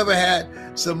 If you've ever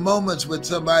had some moments with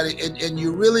somebody and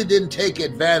you really didn't take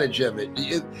advantage of it,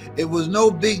 it was no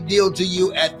big deal to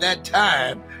you at that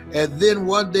time, and then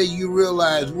one day you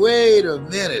realize, wait a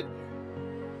minute,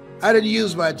 I didn't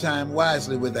use my time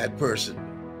wisely with that person.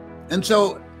 And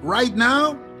so right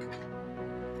now,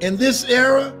 in this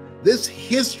era, this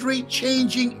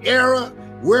history-changing era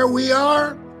where we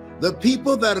are, the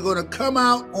people that are going to come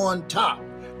out on top,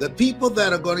 the people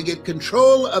that are going to get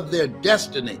control of their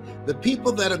destiny, the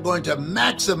people that are going to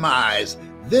maximize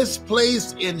this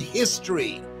place in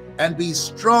history and be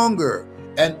stronger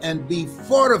and be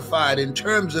fortified in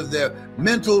terms of their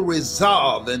mental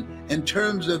resolve and in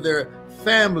terms of their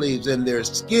families and their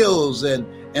skills and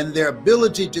their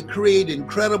ability to create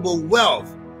incredible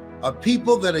wealth, are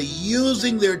people that are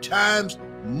using their times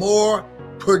more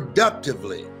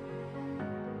productively.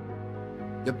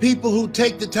 The people who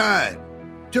take the time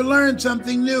to learn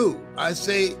something new. I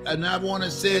say, and I want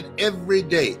to say it every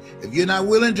day, if you're not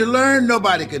willing to learn,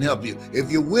 nobody can help you.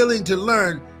 If you're willing to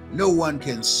learn, no one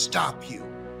can stop you.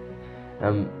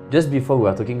 Just before we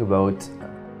were talking about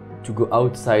to go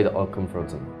outside our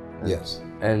comfort zone. Yes.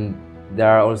 And there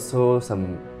are also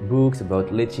some books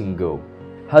about letting go.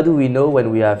 How do we know when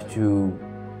we have to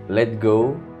let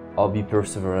go or be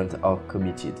perseverant or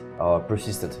committed or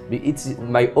persistent? It's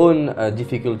my own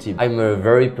difficulty. I'm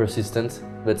very persistent,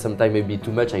 but sometimes maybe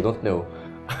too much, I don't know.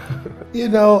 You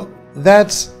know,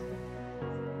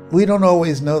 we don't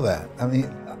always know that. I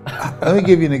mean, let me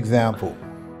give you an example.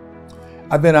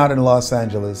 I've been out in Los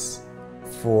Angeles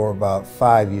for about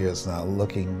 5 years now,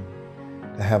 looking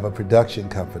to have a production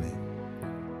company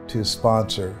to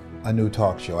sponsor a new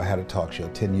talk show. I had a talk show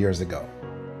 10 years ago.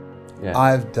 Yeah.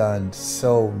 I've done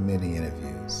so many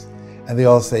interviews, and they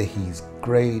all say he's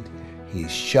great, he's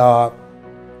sharp,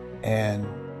 and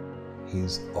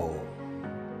he's old.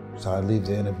 So I leave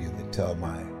the interview to tell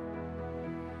my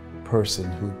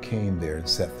person who came there and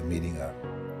set the meeting up,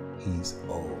 he's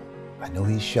old. I know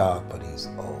he's sharp, but he's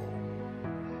old.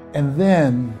 And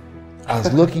then I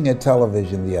was looking at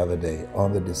television the other day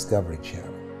on the Discovery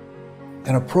Channel,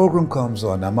 and a program comes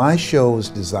on. Now, my show is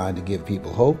designed to give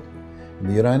people hope. In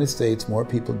the United States, more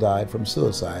people died from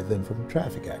suicide than from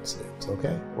traffic accidents,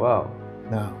 okay? Wow.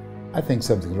 Now, I think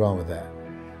something's wrong with that.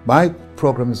 My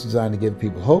program is designed to give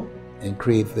people hope and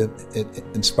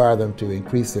inspire them to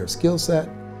increase their skill set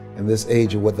in this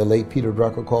age of what the late Peter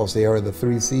Drucker calls the era of the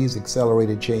 3 C's: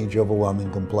 accelerated change,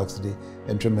 overwhelming complexity,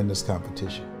 and tremendous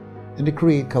competition, and to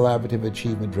create collaborative,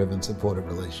 achievement-driven, supportive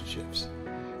relationships.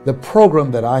 The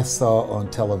program that I saw on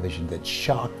television that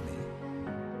shocked me,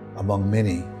 among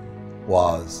many,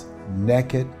 was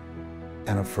Naked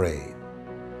and Afraid.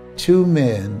 Two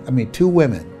women,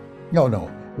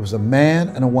 it was a man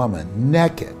and a woman,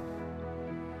 naked,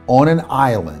 on an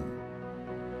island.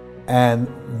 And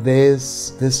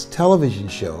this television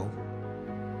show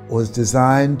was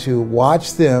designed to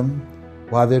watch them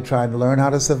while they're trying to learn how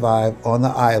to survive on the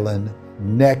island,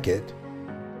 naked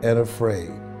and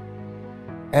afraid.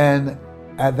 And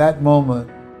at that moment,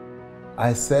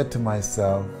 I said to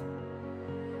myself,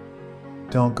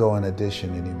 don't go and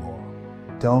audition anymore.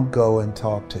 Don't go and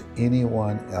talk to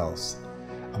anyone else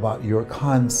about your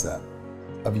concept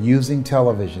of using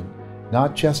television,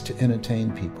 not just to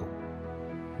entertain people,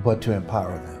 but to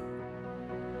empower them.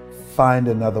 Find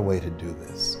another way to do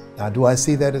this. Now, do I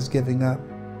see that as giving up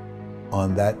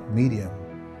on that medium?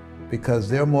 Because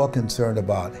they're more concerned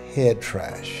about head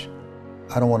trash.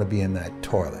 I don't want to be in that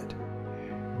toilet.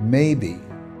 Maybe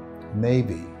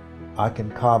I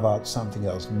can carve out something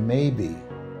else. Maybe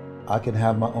I can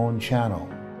have my own channel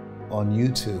on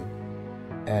YouTube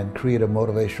and create a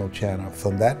motivational channel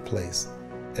from that place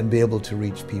and be able to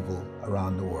reach people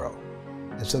around the world.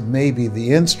 And so maybe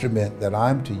the instrument that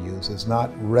I'm to use is not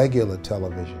regular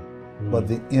television, but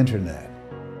the internet.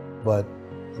 But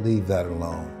leave that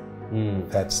alone.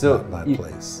 That's not my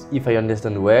place. If I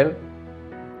understand well,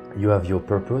 you have your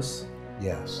purpose.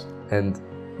 Yes. And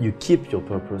you keep your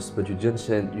purpose, but you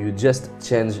just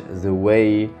change the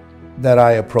way that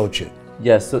I approach it.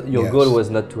 Yes, so your goal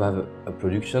was not to have a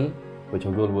production, but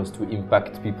your goal was to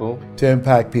impact people. To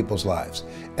impact people's lives.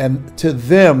 And to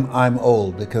them, I'm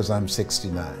old because I'm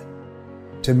 69.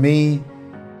 To me,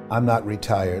 I'm not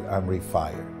retired, I'm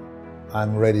refired.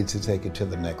 I'm ready to take it to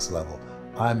the next level.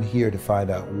 I'm here to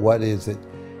find out what is it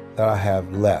that I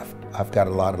have left. I've got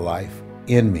a lot of life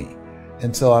in me.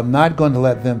 And so I'm not going to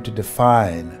let them to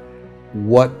define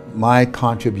what my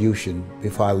contribution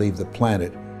before I leave the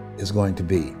planet is going to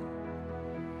be.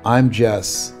 I'm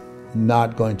just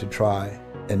not going to try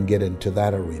and get into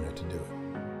that arena to do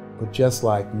it. But just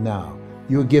like now,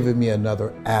 you're giving me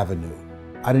another avenue.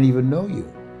 I didn't even know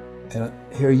you. And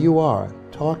here you are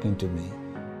talking to me.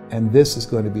 And this is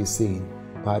going to be seen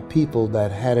by people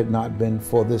that, had it not been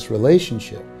for this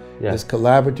relationship, this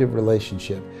collaborative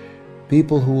relationship,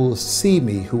 people who will see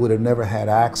me who would have never had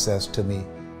access to me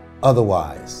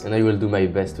otherwise. And I will do my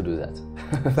best to do that.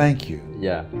 Thank you.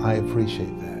 Yeah. I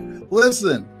appreciate that.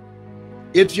 Listen,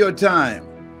 it's your time.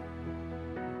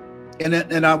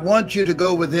 And I want you to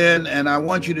go within, and I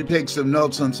want you to take some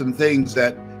notes on some things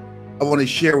that I want to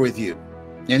share with you.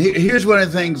 And here's one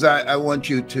of the things I want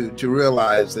you to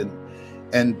realize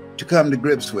and to come to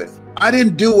grips with. I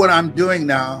didn't do what I'm doing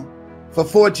now for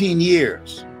 14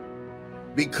 years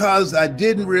because I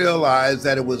didn't realize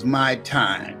that it was my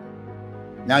time.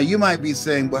 Now you might be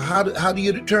saying, well, how do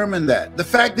you determine that? The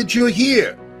fact that you're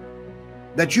here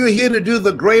to do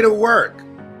the greater work.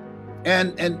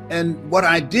 And what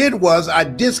I did was I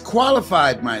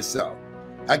disqualified myself.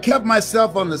 I kept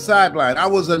myself on the sideline. I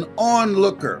was an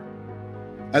onlooker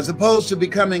as opposed to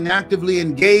becoming actively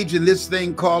engaged in this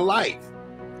thing called life.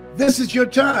 This is your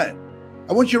time.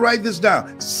 I want you to write this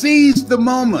down. Seize the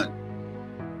moment.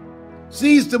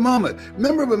 Seize the moment.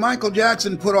 Remember when Michael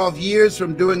Jackson put off years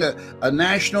from doing a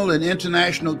national and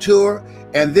international tour,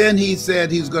 and then he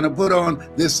said he's going to put on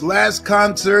this last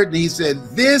concert, and he said,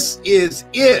 this is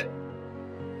it.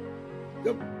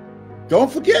 Don't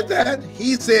forget that.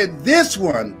 He said, this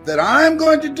one that I'm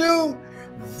going to do,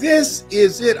 this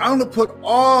is it. I'm going to put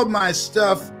all my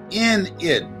stuff in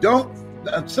it.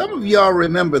 Some of y'all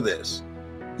remember this.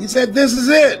 He said, this is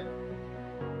it.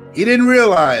 He didn't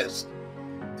realize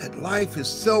that life is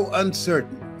so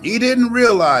uncertain. He didn't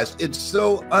realize it's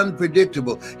so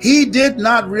unpredictable. He did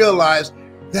not realize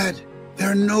that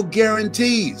there are no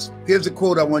guarantees. Here's a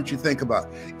quote I want you to think about.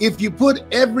 If you put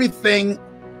everything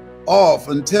off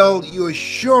until you're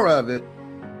sure of it,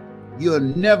 you'll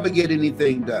never get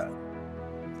anything done.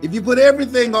 If you put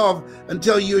everything off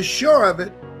until you're sure of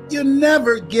it, you'll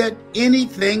never get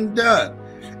anything done.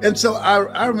 And so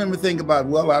I remember thinking about,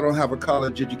 well, I don't have a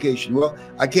college education. Well,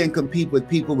 I can't compete with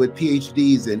people with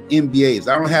PhDs and MBAs.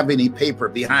 I don't have any paper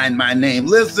behind my name.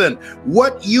 Listen,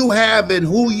 what you have and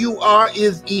who you are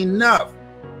is enough.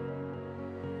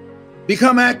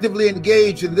 Become actively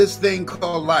engaged in this thing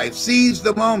called life. Seize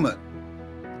the moment.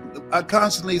 I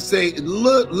constantly say,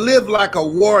 live like a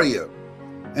warrior.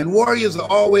 And warriors are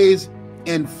always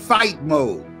in fight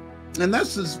mode. And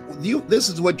this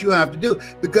is what you have to do,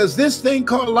 because this thing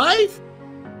called life,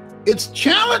 it's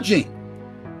challenging.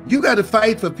 You got to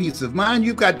fight for peace of mind.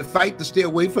 You got to fight to stay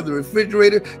away from the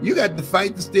refrigerator. You got to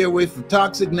fight to stay away from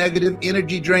toxic, negative,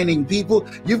 energy draining people.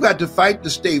 You've got to fight to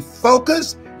stay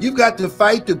focused. You've got to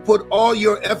fight to put all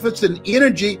your efforts and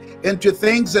energy into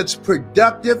things that's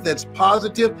productive, that's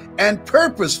positive, and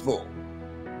purposeful.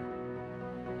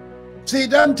 See, it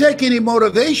doesn't take any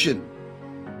motivation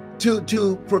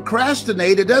to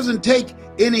procrastinate. It doesn't take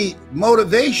any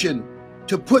motivation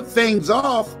to put things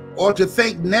off or to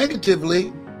think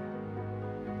negatively,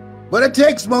 but it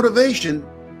takes motivation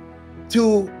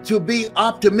to be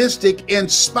optimistic in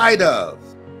spite of,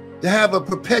 to have a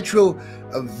perpetual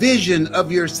vision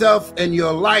of yourself and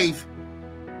your life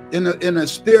in a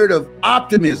spirit of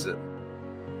optimism,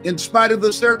 in spite of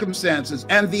the circumstances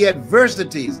and the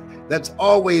adversities that's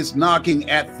always knocking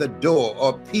at the door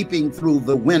or peeping through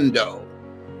the window.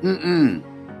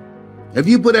 If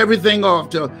you put everything off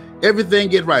till everything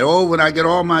get right, oh, when I get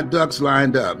all my ducks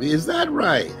lined up, is that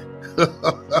right?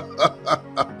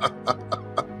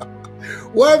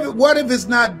 What if it's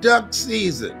not duck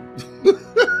season?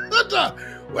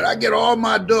 When I get all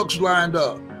my ducks lined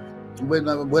up,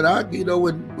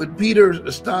 when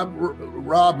Peter stopped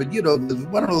robbing,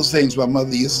 one of those things my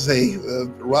mother used to say,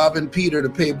 robbing Peter to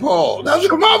pay Paul. That's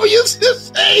what Mama used to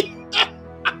say.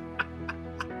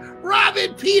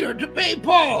 Robbing Peter to pay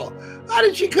Paul. How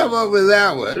did she come up with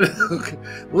that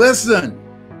one? Listen,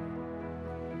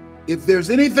 if there's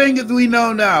anything that we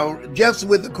know now, just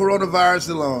with the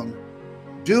coronavirus alone,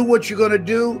 do what you're going to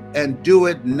do and do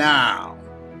it now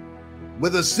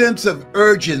with a sense of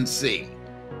urgency.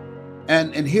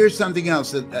 And here's something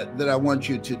else that I want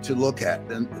you to look at,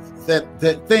 and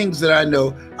that things that I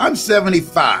know. I'm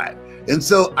 75, and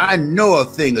so I know a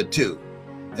thing or two.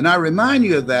 And I remind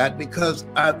you of that because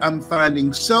I'm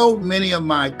finding so many of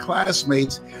my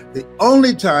classmates, the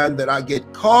only time that I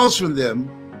get calls from them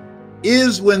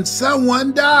is when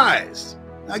someone dies.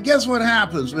 Now, guess what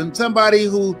happens when somebody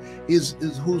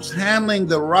who's handling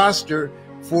the roster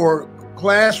for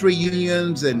class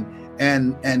reunions and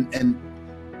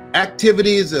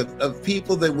activities of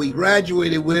people that we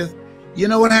graduated with, you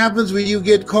know what happens when you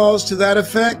get calls to that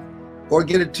effect or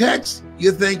get a text?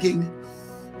 You're thinking,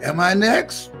 am I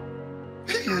next?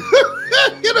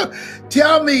 You know,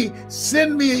 tell me,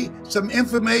 send me some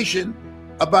information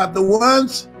about the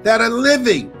ones that are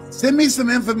living. Send me some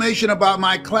information about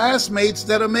my classmates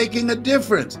that are making a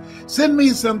difference. Send me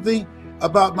something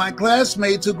about my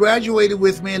classmates who graduated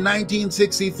with me in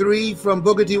 1963 from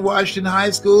Booker T. Washington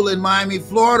High School in Miami,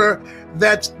 Florida,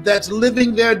 that's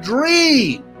living their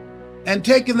dream and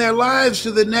taking their lives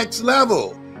to the next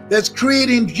level, that's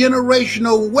creating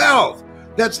generational wealth,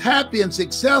 that's happy and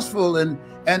successful, and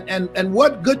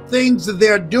what good things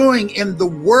they're doing in the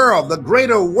world, the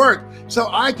greater work, so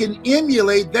I can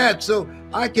emulate that, so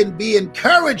I can be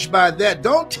encouraged by that.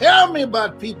 Don't tell me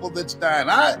about people that's dying.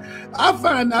 I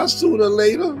find out sooner or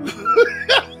later.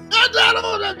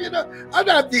 I'm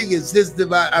not being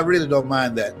insistent. I really don't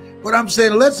mind that. But I'm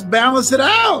saying let's balance it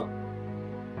out.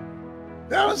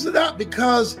 Balance it out,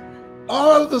 because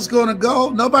all of us going to go.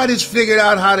 Nobody's figured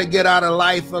out how to get out of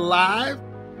life alive.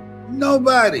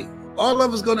 Nobody. All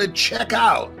of us going to check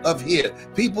out of here.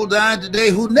 People dying today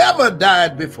who never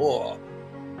died before.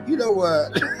 You know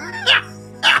what?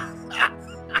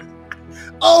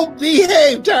 Oh,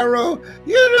 behave, Tyrone.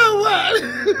 You know what?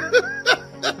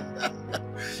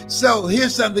 So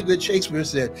here's something that Shakespeare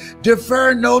said.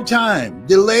 Defer no time.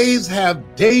 Delays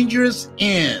have dangerous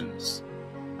ends.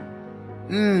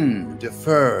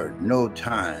 Defer no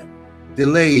time.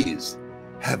 Delays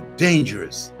have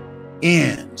dangerous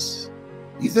ends.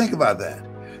 You think about that,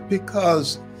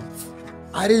 because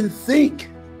I didn't think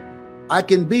I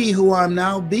can be who I'm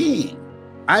now being.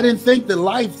 I didn't think the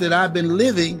life that I've been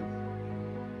living,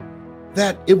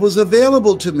 that it was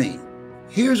available to me.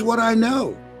 Here's what I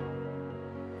know.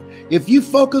 If you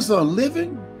focus on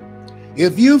living,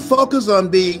 if you focus on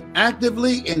being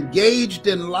actively engaged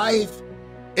in life,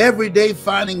 every day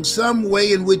finding some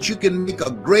way in which you can make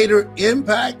a greater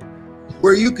impact,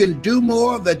 where you can do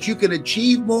more, that you can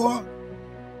achieve more,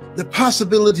 the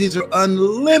possibilities are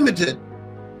unlimited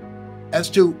as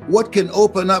to what can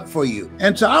open up for you.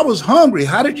 And so I was hungry.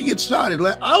 How did you get started?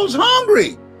 I was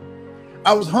hungry.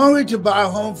 I was hungry to buy a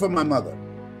home for my mother.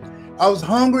 I was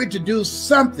hungry to do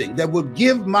something that would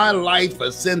give my life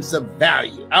a sense of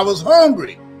value. I was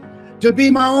hungry to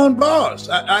be my own boss.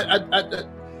 I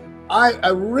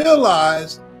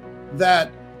realized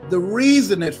that the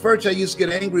reason at first I used to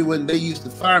get angry when they used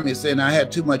to fire me, saying I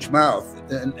had too much mouth,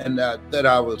 and that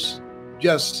I was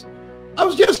just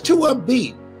too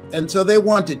upbeat. And so they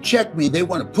want to check me. They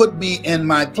want to put me in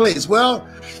my place. Well,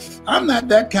 I'm not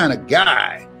that kind of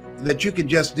guy that you can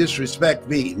just disrespect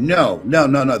me. No.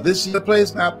 This is the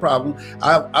place, not a problem.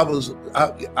 I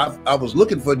was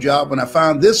looking for a job when I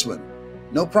found this one.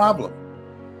 No problem.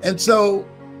 And so,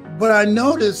 but I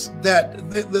noticed that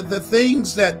the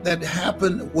things that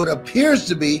happen, what appears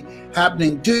to be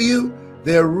happening to you,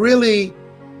 they're really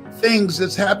things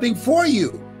that's happening for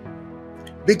you.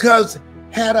 Because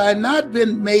had I not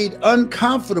been made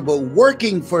uncomfortable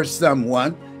working for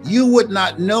someone, you would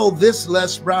not know this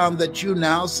Les Brown that you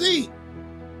now see.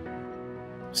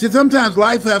 See, sometimes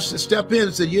life has to step in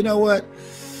and say, you know what?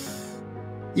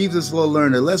 He's a slow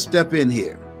learner. Let's step in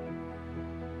here.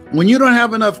 When you don't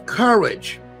have enough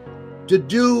courage to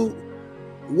do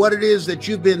what it is that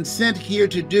you've been sent here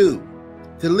to do,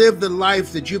 to live the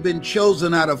life that you've been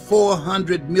chosen out of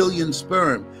 400 million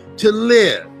sperm to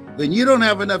live, when you don't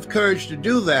have enough courage to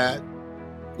do that,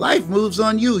 life moves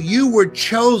on you. You were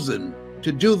chosen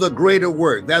to do the greater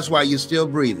work. That's why you're still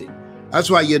breathing. That's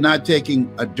why you're not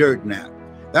taking a dirt nap.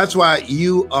 That's why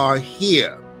you are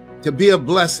here, to be a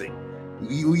blessing.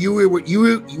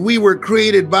 We were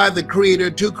created by the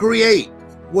Creator to create.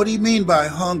 What do you mean by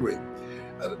hungry?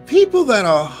 People that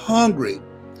are hungry,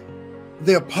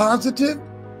 they're positive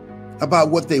about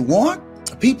what they want.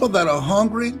 People that are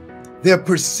hungry, they're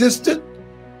persistent.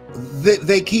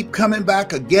 They keep coming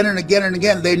back again and again and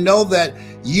again. They know that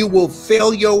you will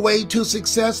fail your way to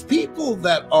success. People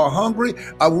that are hungry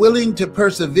are willing to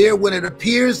persevere when it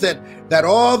appears that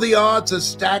all the odds are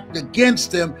stacked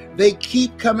against them. They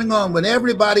keep coming on. When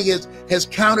everybody has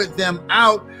counted them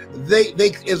out, they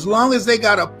as long as they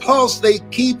got a pulse, they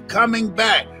keep coming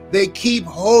back. They keep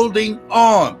holding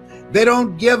on. They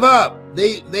don't give up.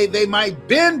 They might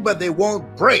bend, but they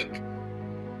won't break.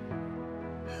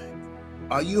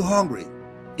 Are you hungry?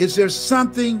 Is there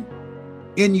something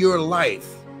in your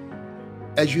life,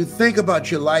 as you think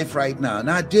about your life right now? And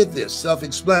I did this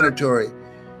self-explanatory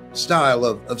style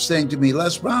of saying to me,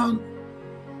 Les Brown,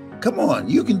 come on,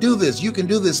 you can do this. You can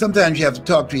do this. Sometimes you have to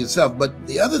talk to yourself. But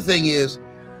the other thing is,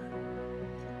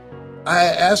 I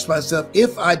asked myself,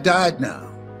 if I died now,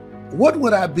 what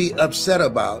would I be upset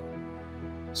about?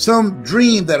 Some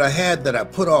dream that I had that I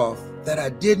put off that I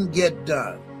didn't get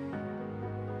done.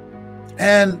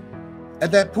 And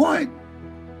at that point,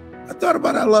 I thought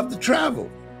about I love to travel.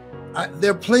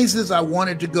 There are places I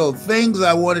wanted to go, things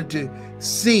I wanted to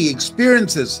see,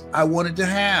 experiences I wanted to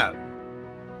have.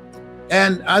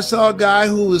 And I saw a guy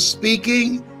who was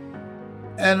speaking,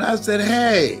 and I said,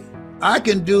 hey, I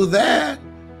can do that.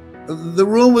 The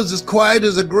room was as quiet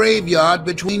as a graveyard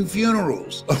between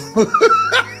funerals.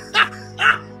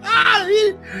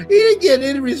 He didn't get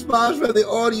any response from the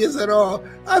audience at all.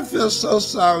 I feel so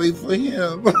sorry for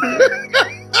him. But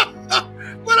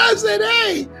I said,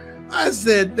 hey,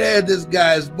 man, this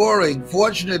guy is boring.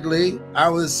 Fortunately, I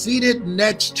was seated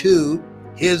next to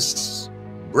his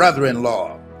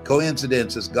brother-in-law.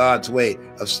 Coincidence is God's way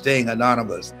of staying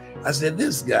anonymous. I said,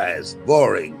 this guy is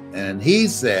boring. And he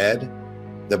said,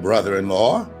 the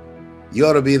brother-in-law, you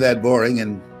ought to be that boring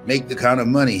and make the kind of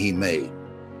money he made.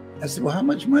 I said, well, how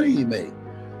much money he made?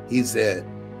 He said,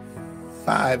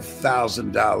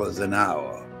 $5,000 an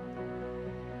hour.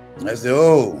 I said,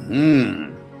 oh,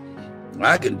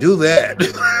 I can do that.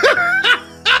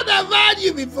 Now, mind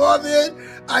you, before then,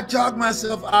 I talked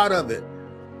myself out of it.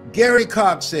 Gary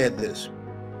Cox said this.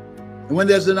 When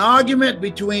there's an argument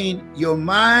between your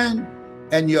mind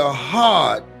and your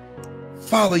heart,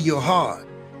 follow your heart.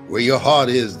 Where your heart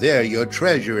is, there your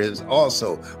treasure is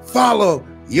also. Follow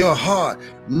your heart.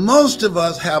 Most of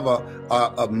us have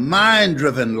a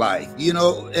mind-driven life, you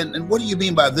know, and what do you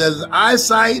mean by that? There's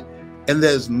eyesight and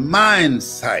there's mind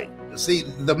sight. See,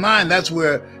 the mind, that's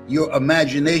where your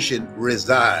imagination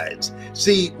resides.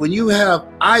 See, when you have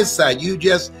eyesight, you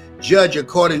just judge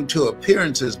according to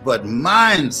appearances, but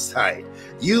mind sight,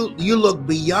 you look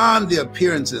beyond the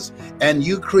appearances and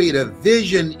you create a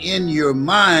vision in your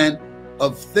mind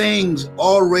of things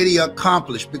already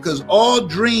accomplished, because all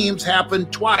dreams happen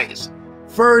twice.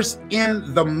 First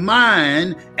in the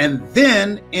mind and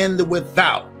then in the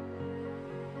without.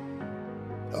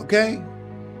 Okay?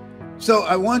 So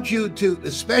I want you to,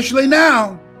 especially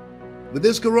now, with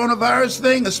this coronavirus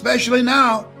thing, especially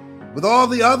now, with all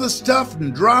the other stuff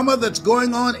and drama that's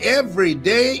going on every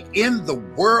day in the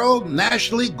world,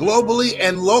 nationally, globally,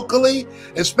 and locally,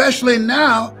 especially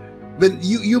now, but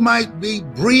you might be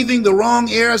breathing the wrong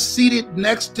air seated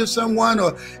next to someone,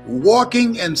 or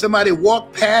walking and somebody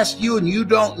walked past you and you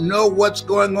don't know what's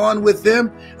going on with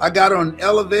them. I got on an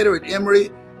elevator at Emory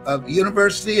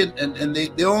University, and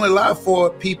they only allow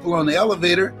 4 people on the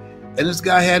elevator. And this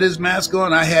guy had his mask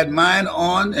on. I had mine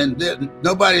on, and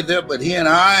nobody there but he and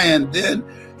I. And then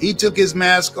he took his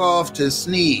mask off to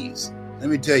sneeze. Let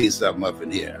me tell you something up in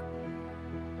here.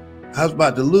 I was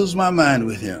about to lose my mind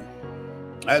with him.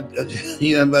 I'm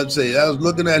about to say, I was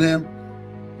looking at him.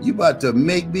 You about to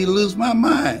make me lose my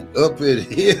mind up in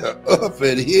here, up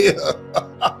in here.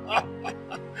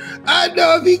 I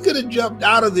know if he could have jumped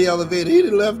out of the elevator, he'd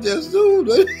have left there soon.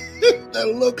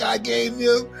 The look I gave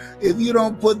him, if you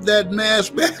don't put that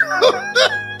mask back on,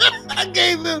 I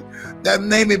gave him that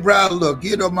Mamie Brown look.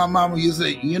 You know, my mama used to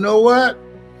say, you know what?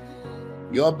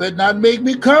 Y'all better not make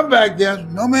me come back there.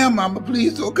 No, ma'am, mama,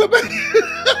 please don't come back.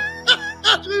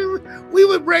 We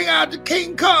would bring out the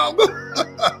King Kong.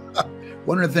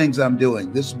 One of the things I'm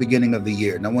doing, this is the beginning of the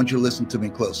year, and I want you to listen to me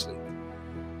closely.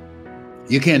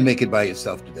 You can't make it by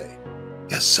yourself today.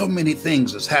 There's so many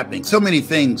things that's happening, so many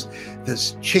things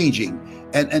that's changing.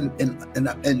 And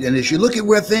as you look at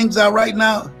where things are right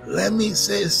now, let me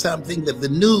say something that the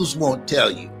news won't tell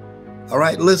you. All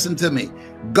right, listen to me.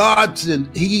 God's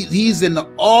he's in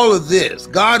all of this.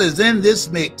 God is in this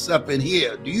mix up in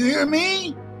here. Do you hear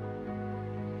me?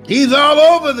 He's all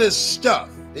over this stuff.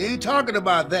 They ain't talking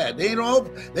about that.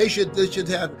 They should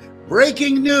have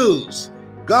breaking news.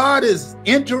 God has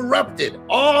interrupted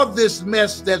all this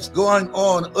mess that's going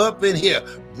on up in here.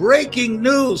 Breaking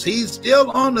news. He's still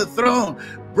on the throne.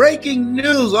 Breaking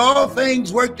news. All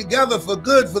things work together for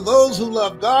good for those who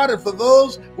love God and for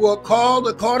those who are called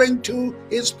according to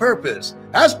his purpose.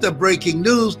 That's the breaking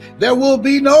news. There will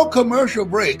be no commercial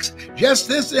breaks. Just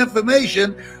this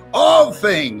information. All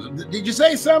things. Did you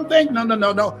say something?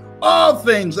 No. All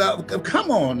things.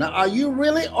 Come on. Now, are you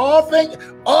really all things?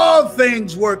 All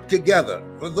things work together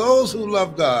for those who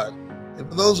love God and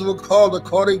for those who are called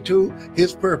according to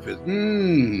his purpose.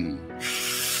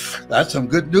 That's some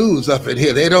good news up in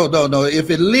here. They don't know. If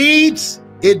it leads,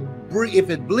 if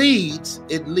it bleeds,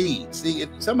 it leads. See, if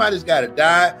somebody's got to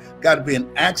die, got to be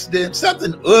an accident,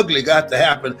 something ugly got to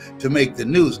happen to make the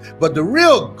news. But the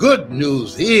real good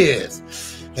news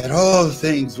is that all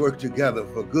things work together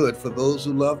for good for those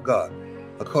who love God.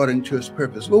 according to his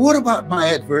purpose. Well, what about my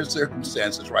adverse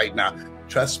circumstances right now?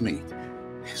 Trust me,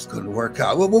 it's going to work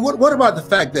out. Well, what about the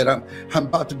fact that I'm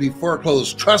about to be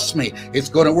foreclosed? Trust me, it's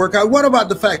going to work out. What about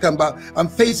the fact I'm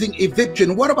facing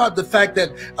eviction? What about the fact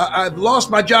that I've lost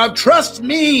my job? Trust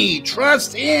me,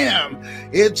 trust him.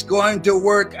 It's going to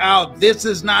work out. This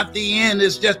is not the end.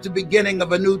 It's just the beginning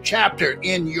of a new chapter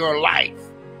in your life.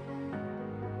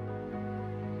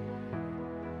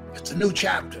 It's a new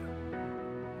chapter.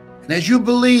 And as you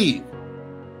believe,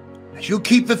 as you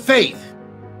keep the faith,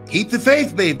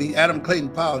 baby. Adam Clayton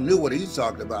Powell knew what he's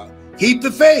talking about. Keep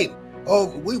the faith.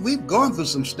 Oh, we've gone through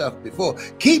some stuff before.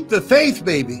 Keep the faith,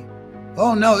 baby.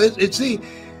 Oh, no, see,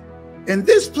 in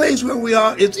this place where we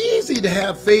are, it's easy to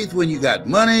have faith when you got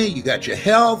money, you got your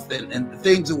health, and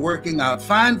things are working out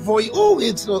fine for you. Oh,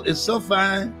 it's so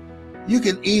fine. You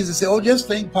can easily say, oh, just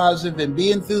think positive and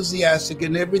be enthusiastic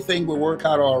and everything will work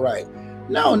out all right.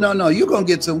 No. You're going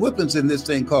to get some whippings in this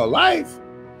thing called life.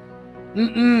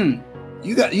 You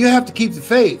have to keep the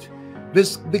faith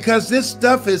because this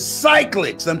stuff is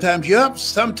cyclic. Sometimes you're up,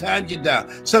 sometimes you're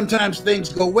down. Sometimes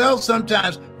things go well,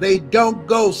 sometimes they don't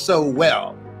go so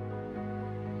well.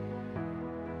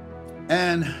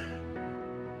 And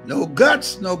no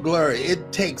guts, no glory.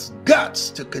 It takes guts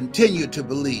to continue to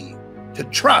believe, to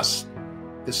trust,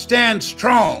 to stand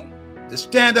strong, to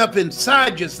stand up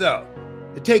inside yourself.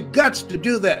 It takes guts to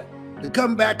do that. To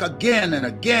come back again and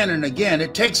again and again.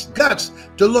 It takes guts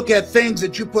to look at things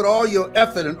that you put all your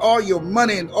effort and all your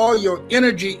money and all your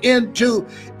energy into,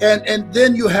 and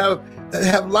then you have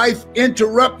life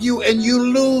interrupt you and you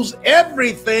lose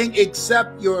everything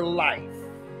except your life.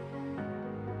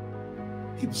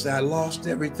 People say, I lost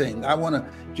everything. I want to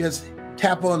just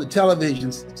tap on the television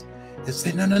and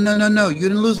say, no, you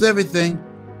didn't lose everything.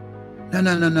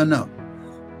 No.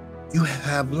 You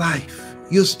have life.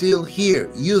 You're still here.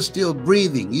 You're still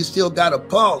breathing. You still got a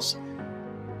pulse.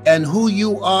 And who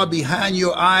you are behind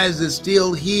your eyes is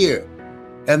still here.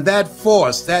 And that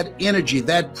force, that energy,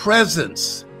 that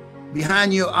presence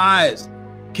behind your eyes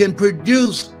can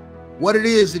produce what it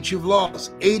is that you've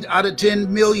lost. 8 out of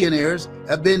 10 millionaires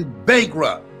have been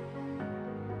bankrupt.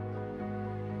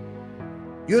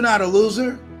 You're not a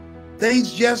loser.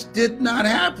 Things just did not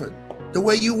happen the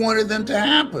way you wanted them to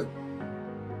happen.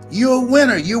 You're a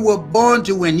winner. You were born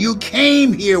to win. You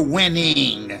came here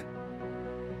winning.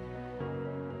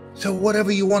 So whatever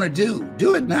you want to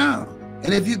do it now.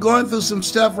 And if you're going through some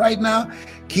stuff right now,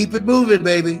 keep it moving,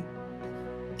 baby.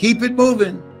 Keep it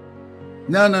moving.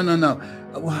 No.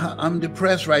 I'm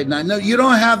depressed right now. No, you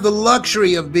don't have the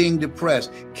luxury of being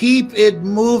depressed. Keep it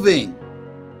moving.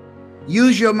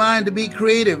 Use your mind to be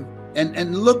creative.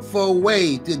 And look for a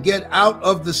way to get out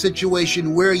of the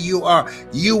situation where you are.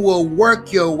 You will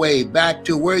work your way back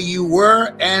to where you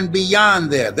were and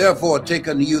beyond there. Therefore, take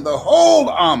unto you the whole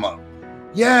armor.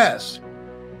 Yes.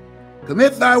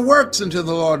 Commit thy works unto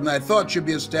the Lord, and thy thoughts shall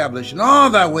be established. In all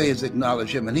thy ways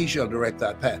acknowledge him, and he shall direct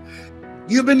thy path.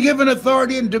 You've been given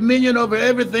authority and dominion over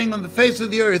everything on the face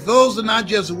of the earth. Those are not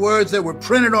just words that were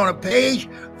printed on a page.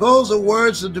 Those are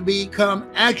words that are to become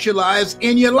actualized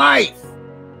in your life.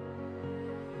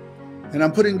 And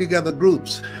I'm putting together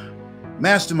groups,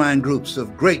 mastermind groups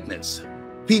of greatness.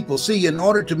 People, see, in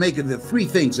order to make it, the 3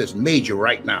 things that's major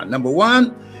right now. Number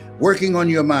 1, working on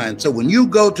your mind. So when you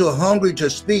go to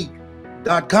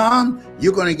hungrytospeak.com,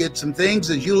 you're going to get some things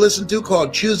that you listen to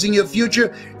called Choosing Your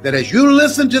Future, that as you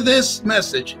listen to this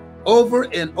message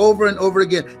over and over and over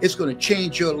again, it's going to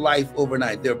change your life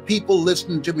overnight. There are people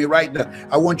listening to me right now.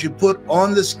 I want you to put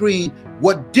on the screen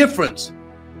what difference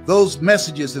those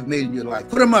messages have made in your life.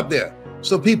 Put them up there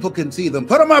so people can see them.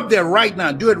 Put them up there right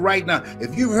now. Do it right now.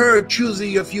 If you've heard Choosing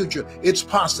Your Future, it's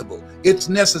possible. It's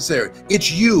necessary.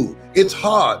 It's you. It's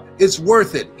hard. It's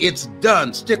worth it. It's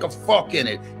done. Stick a fork in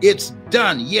it. It's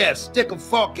done. Yes, stick a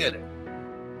fork in it.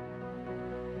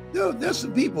 There's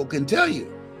some people can tell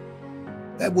you,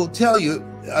 that will tell you.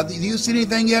 Do you see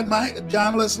anything yet,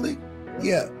 John Leslie?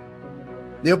 Yeah.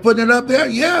 They're putting it up there?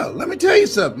 Yeah, let me tell you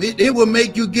something. It will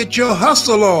make you get your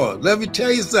hustle on. Let me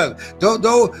tell you something. Don't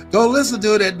listen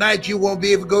to it at night. You won't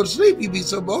be able to go to sleep. You'll be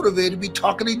so motivated to be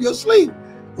talking in your sleep.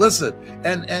 Listen,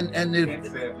 and Kent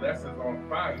said lessons on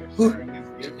fire, sharing his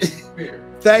gift of spirit.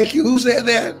 Thank you. Who said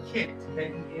that? Kent.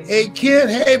 Hey, Kent.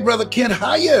 Hey, brother Kent.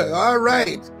 Hiya. All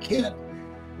right, Kent.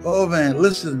 Oh, man,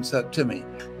 listen to me.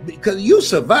 Because you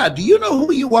survived. Do you know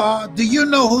who you are? Do you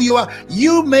know who you are?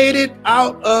 You made it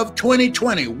out of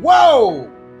 2020. Whoa!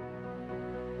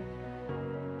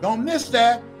 Don't miss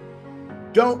that.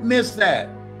 Don't miss that.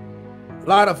 A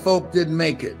lot of folk didn't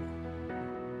make it.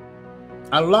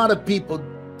 A lot of people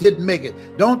didn't make it.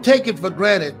 Don't take it for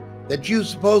granted that you're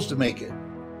supposed to make it.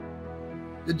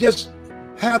 to just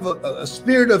have a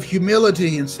spirit of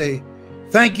humility and say,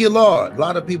 thank you, Lord. A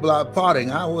lot of people are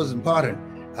partying. I wasn't partying.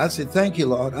 I said, thank you,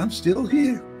 Lord. I'm still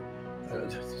here.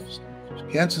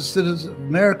 Cancer Citizens of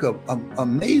America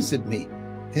amazed at me.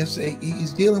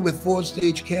 He's dealing with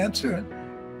 4-stage cancer,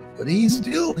 but he's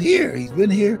still here. He's been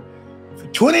here for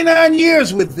 29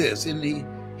 years with this, and he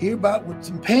hear about with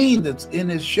some pain that's in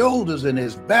his shoulders and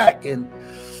his back,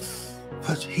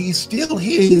 but he's still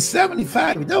here. He's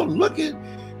 75. He don't look it,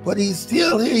 but he's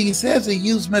still here. He says he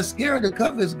used mascara to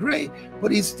cover his gray,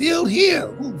 but he's still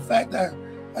here. In fact,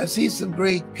 I see some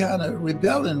gray kind of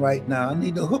rebelling right now. I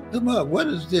need to hook them up. What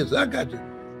is this? I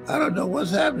don't know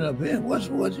what's happening up here.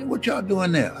 What y'all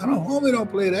doing there? Homie,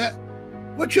 don't play that.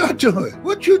 What y'all doing?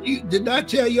 What you did I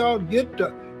tell y'all get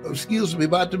to, excuse me,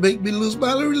 about to make me lose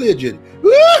my religion.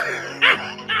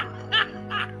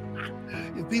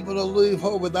 If people don't leave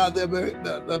home without the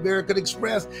American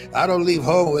Express, I don't leave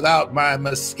home without my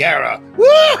mascara.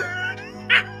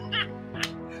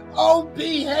 Oh,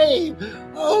 behave.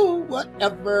 Oh,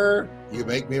 whatever. You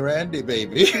make me Randy,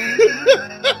 baby.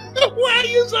 Why are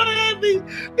you so happy?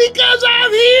 Because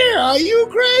I'm here. Are you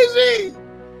crazy?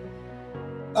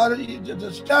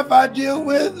 The stuff I deal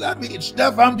with,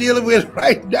 stuff I'm dealing with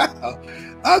right now,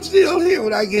 I'm still here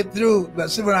when I get through. But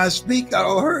see, when I speak, I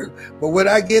don't hurt. But when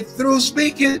I get through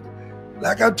speaking,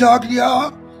 like I'm talking to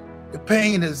y'all, the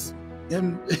pain is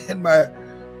in my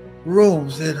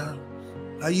room. Said,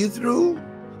 are you through?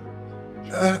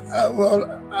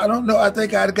 Well, I don't know. I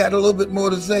think I got a little bit more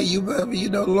to say. You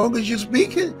know, as long as you're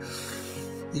speaking,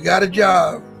 you got a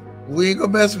job. We ain't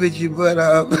gonna mess with you, but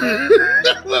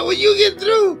well, when you get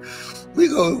through,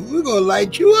 we're gonna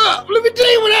light you up. Let me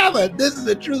tell you what happened. This is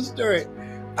a true story.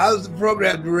 I was the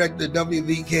program director at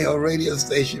WVKO radio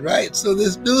station, right? So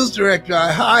this news director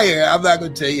I hired, I'm not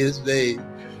gonna tell you his name,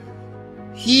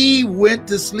 he went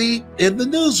to sleep in the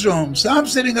newsroom. So I'm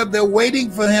sitting up there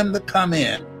waiting for him to come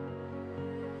in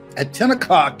at 10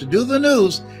 o'clock to do the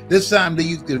news. This time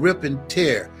you could rip and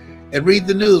tear and read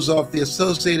the news off the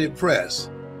Associated Press.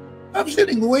 I'm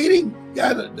sitting waiting,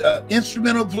 got an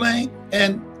instrumental playing,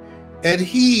 and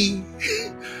he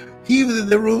was in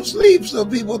the room asleep. So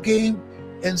people came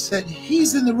and said,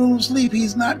 he's in the room asleep,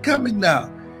 he's not coming now.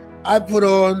 I put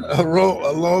on a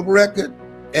long record,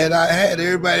 and I had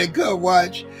everybody come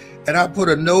watch, and I put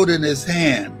a note in his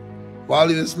hand while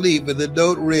he was asleep, and the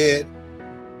note read,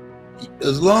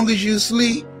 as long as you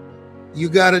sleep, you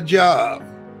got a job.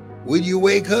 When you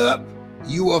wake up,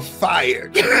 you are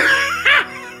fired.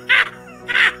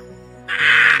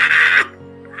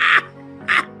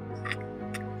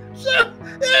 So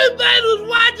everybody was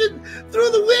watching through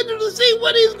the window to see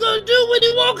what he's going to do when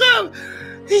he woke up.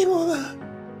 He woke up.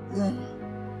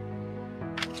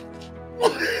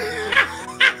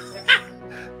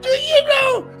 Do you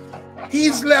know he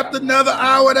slept another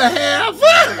hour and a half?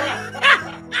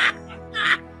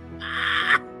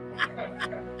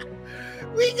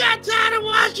 We got tired of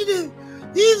watching him.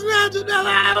 He slept another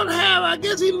hour and a half. I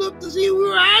guess he looked to see we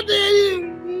were out there.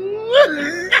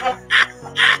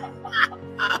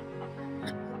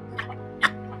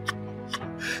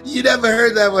 You never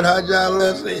heard that one, huh, John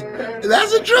Leslie?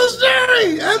 That's a true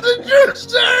story. That's a true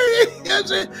story. I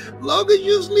said, as long as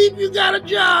you sleep, you got a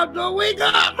job. Don't wake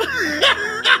up.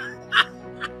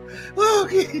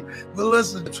 Okay. But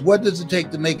listen, what does it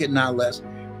take to make it now, Les?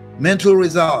 Mental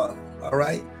resolve, all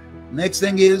right? Next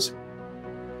thing is,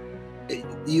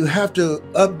 you have to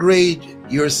upgrade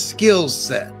your skill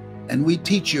set. And we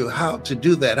teach you how to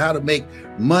do that, how to make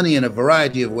money in a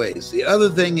variety of ways. The other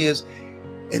thing is,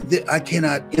 and I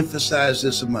cannot emphasize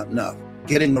this enough,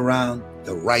 getting around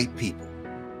the right people.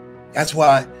 That's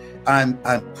why I'm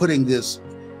putting this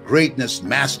greatness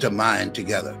mastermind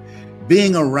together.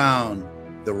 Being around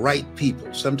the right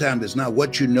people. Sometimes it's not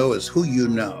what you know, it's who you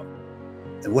know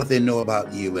and what they know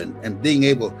about you, and being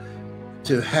able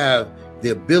to have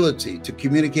the ability to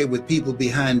communicate with people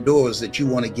behind doors that you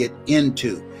want to get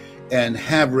into, and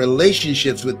have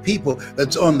relationships with people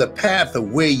that's on the path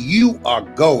of where you are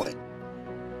going.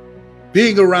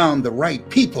 Being around the right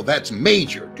people, that's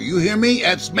major. Do you hear me?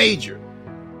 That's major.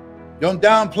 Don't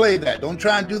downplay that. Don't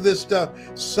try and do this stuff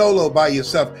solo by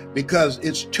yourself, because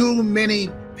it's too many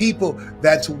people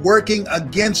that's working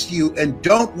against you and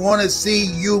don't want to see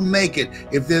you make it.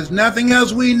 If there's nothing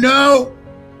else we know,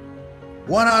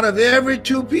 1 out of every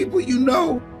 2 people you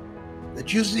know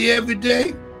that you see every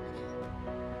day,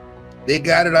 they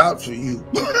got it out for you.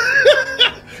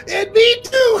 And me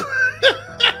too.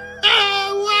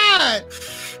 Why?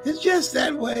 It's just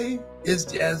that way.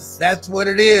 That's what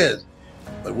it is.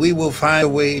 But we will find a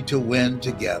way to win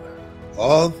together.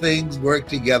 All things work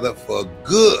together for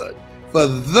good For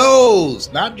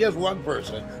those, not just one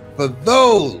person, for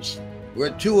those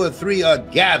where two or three are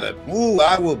gathered, ooh,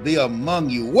 I will be among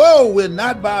you. Whoa, we're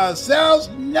not by ourselves?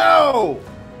 No,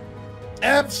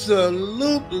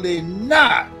 absolutely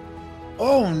not.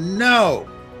 Oh no.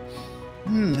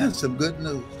 That's some good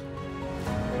news.